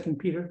book of 2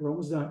 Peter, we're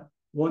almost done,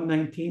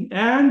 1:19.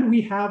 And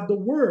we have the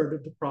word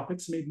of the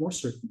prophets made more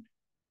certain.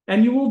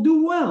 And you will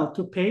do well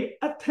to pay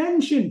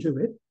attention to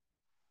it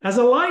as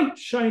a light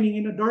shining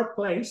in a dark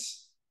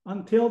place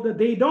until the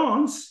day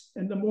dawns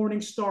and the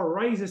morning star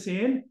rises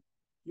in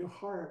your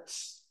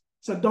hearts.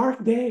 It's a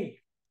dark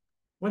day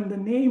when the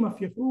name of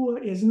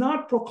Yahuwah is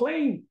not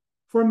proclaimed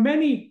for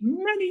many,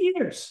 many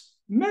years,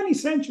 many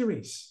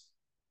centuries.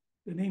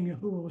 The name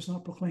Yahuwah was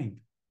not proclaimed,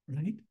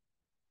 right?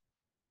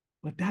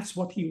 But that's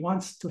what he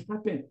wants to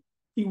happen.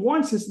 He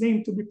wants his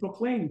name to be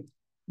proclaimed,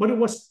 but it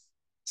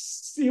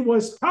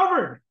was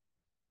covered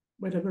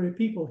by the very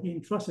people he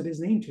entrusted his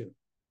name to.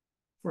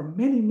 For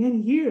many,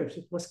 many years,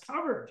 it was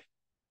covered.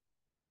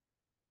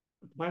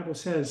 The Bible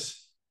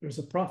says there's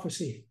a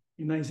prophecy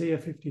in Isaiah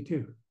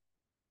 52.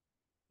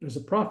 There's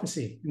a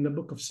prophecy in the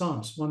book of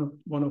Psalms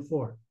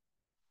 104.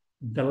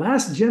 The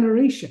last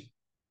generation,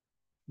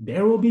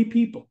 there will be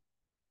people.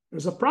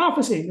 There's a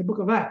prophecy in the book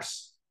of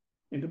Acts,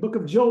 in the book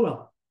of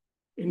Joel,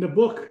 in the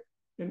book,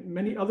 in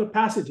many other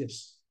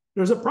passages.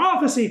 There's a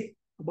prophecy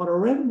about a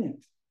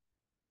remnant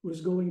who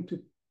is going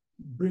to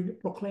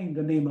proclaim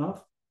the name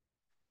of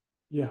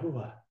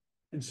Yahuwah.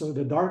 And so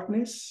the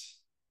darkness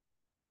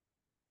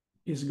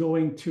is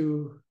going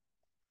to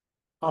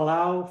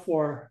allow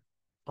for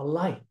a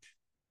light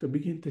to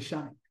begin to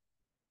shine.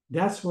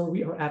 That's where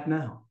we are at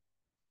now.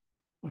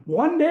 But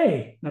one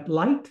day, that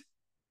light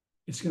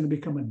is going to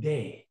become a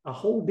day, a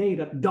whole day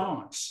that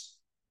dawns,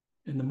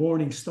 and the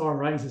morning star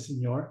rises in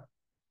your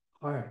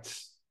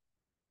hearts.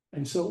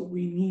 And so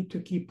we need to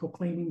keep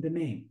proclaiming the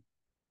name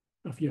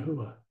of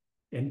Yahuwah.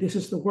 And this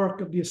is the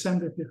work of the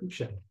assembly of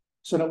Yahushua,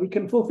 so that we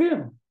can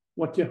fulfill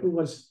what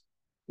Yahuwah's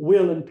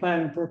will and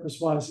plan and purpose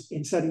was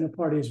in setting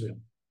apart Israel.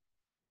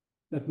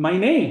 That my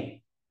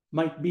name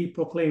might be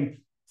proclaimed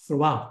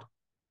throughout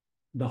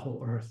the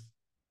whole earth.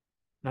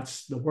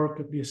 That's the work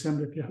of the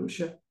assembly of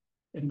Yahushua.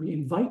 And we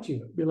invite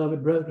you,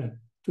 beloved brethren,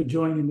 to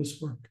join in this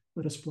work.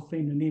 Let us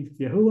proclaim the name of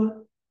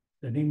Yahuwah,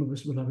 the name of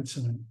his beloved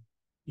Son,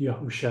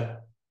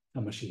 Yahushua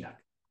HaMashiach.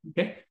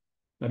 Okay?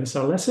 That is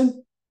our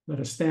lesson. Let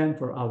us stand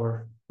for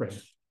our prayer.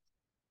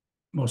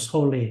 Most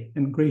holy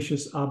and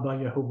gracious Abba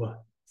Yahuwah,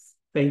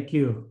 thank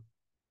you,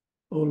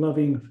 O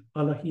loving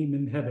Elohim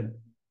in heaven.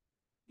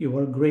 You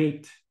are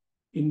great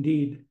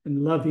indeed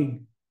and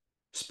loving,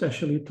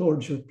 especially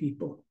towards your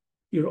people.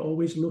 You're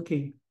always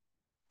looking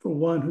for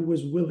one who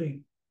is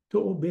willing to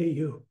obey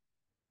you.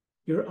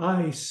 Your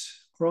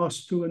eyes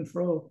cross to and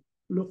fro,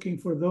 looking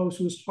for those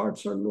whose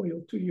hearts are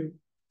loyal to you.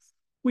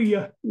 We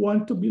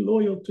want to be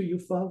loyal to you,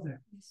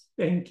 Father.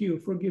 Thank you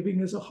for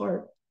giving us a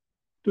heart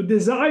to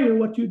desire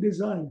what you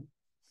desire.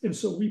 And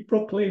so we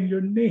proclaim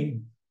your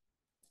name,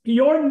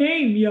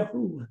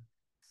 Yahuwah,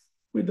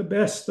 with the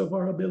best of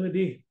our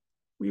ability.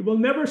 We will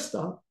never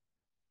stop,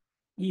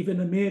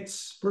 even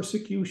amidst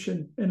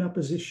persecution and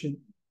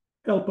opposition.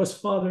 Help us,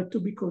 Father, to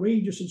be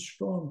courageous and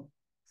strong.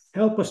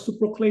 Help us to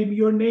proclaim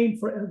your name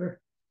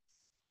forever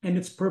and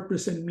its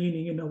purpose and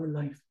meaning in our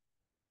life.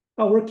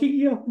 Our King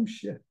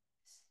Yahushua,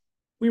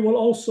 we will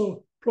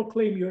also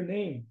proclaim your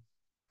name,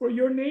 for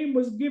your name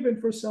was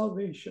given for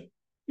salvation.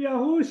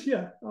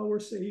 Yahushua, our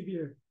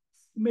Savior,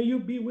 may you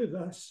be with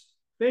us.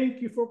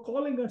 Thank you for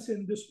calling us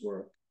in this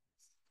work,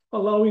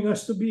 allowing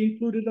us to be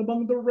included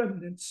among the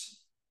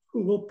remnants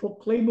who will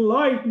proclaim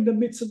light in the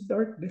midst of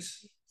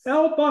darkness.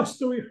 Help us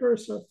to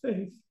rehearse our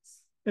faith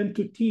and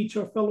to teach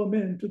our fellow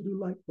men to do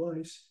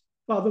likewise.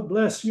 Father,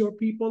 bless your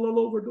people all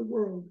over the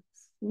world.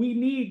 We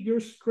need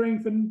your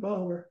strength and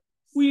power.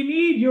 We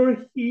need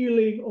your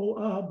healing, O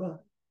Abba.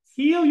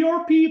 Heal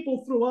your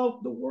people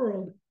throughout the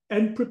world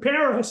and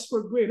prepare us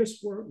for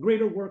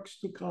greater works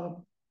to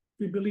come.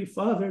 We believe,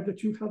 Father,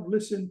 that you have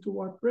listened to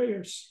our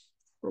prayers,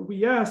 for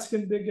we ask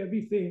and beg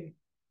everything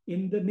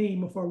in the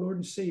name of our Lord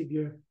and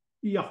Savior,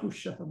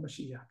 Yahushua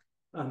HaMashiach.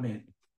 Amen.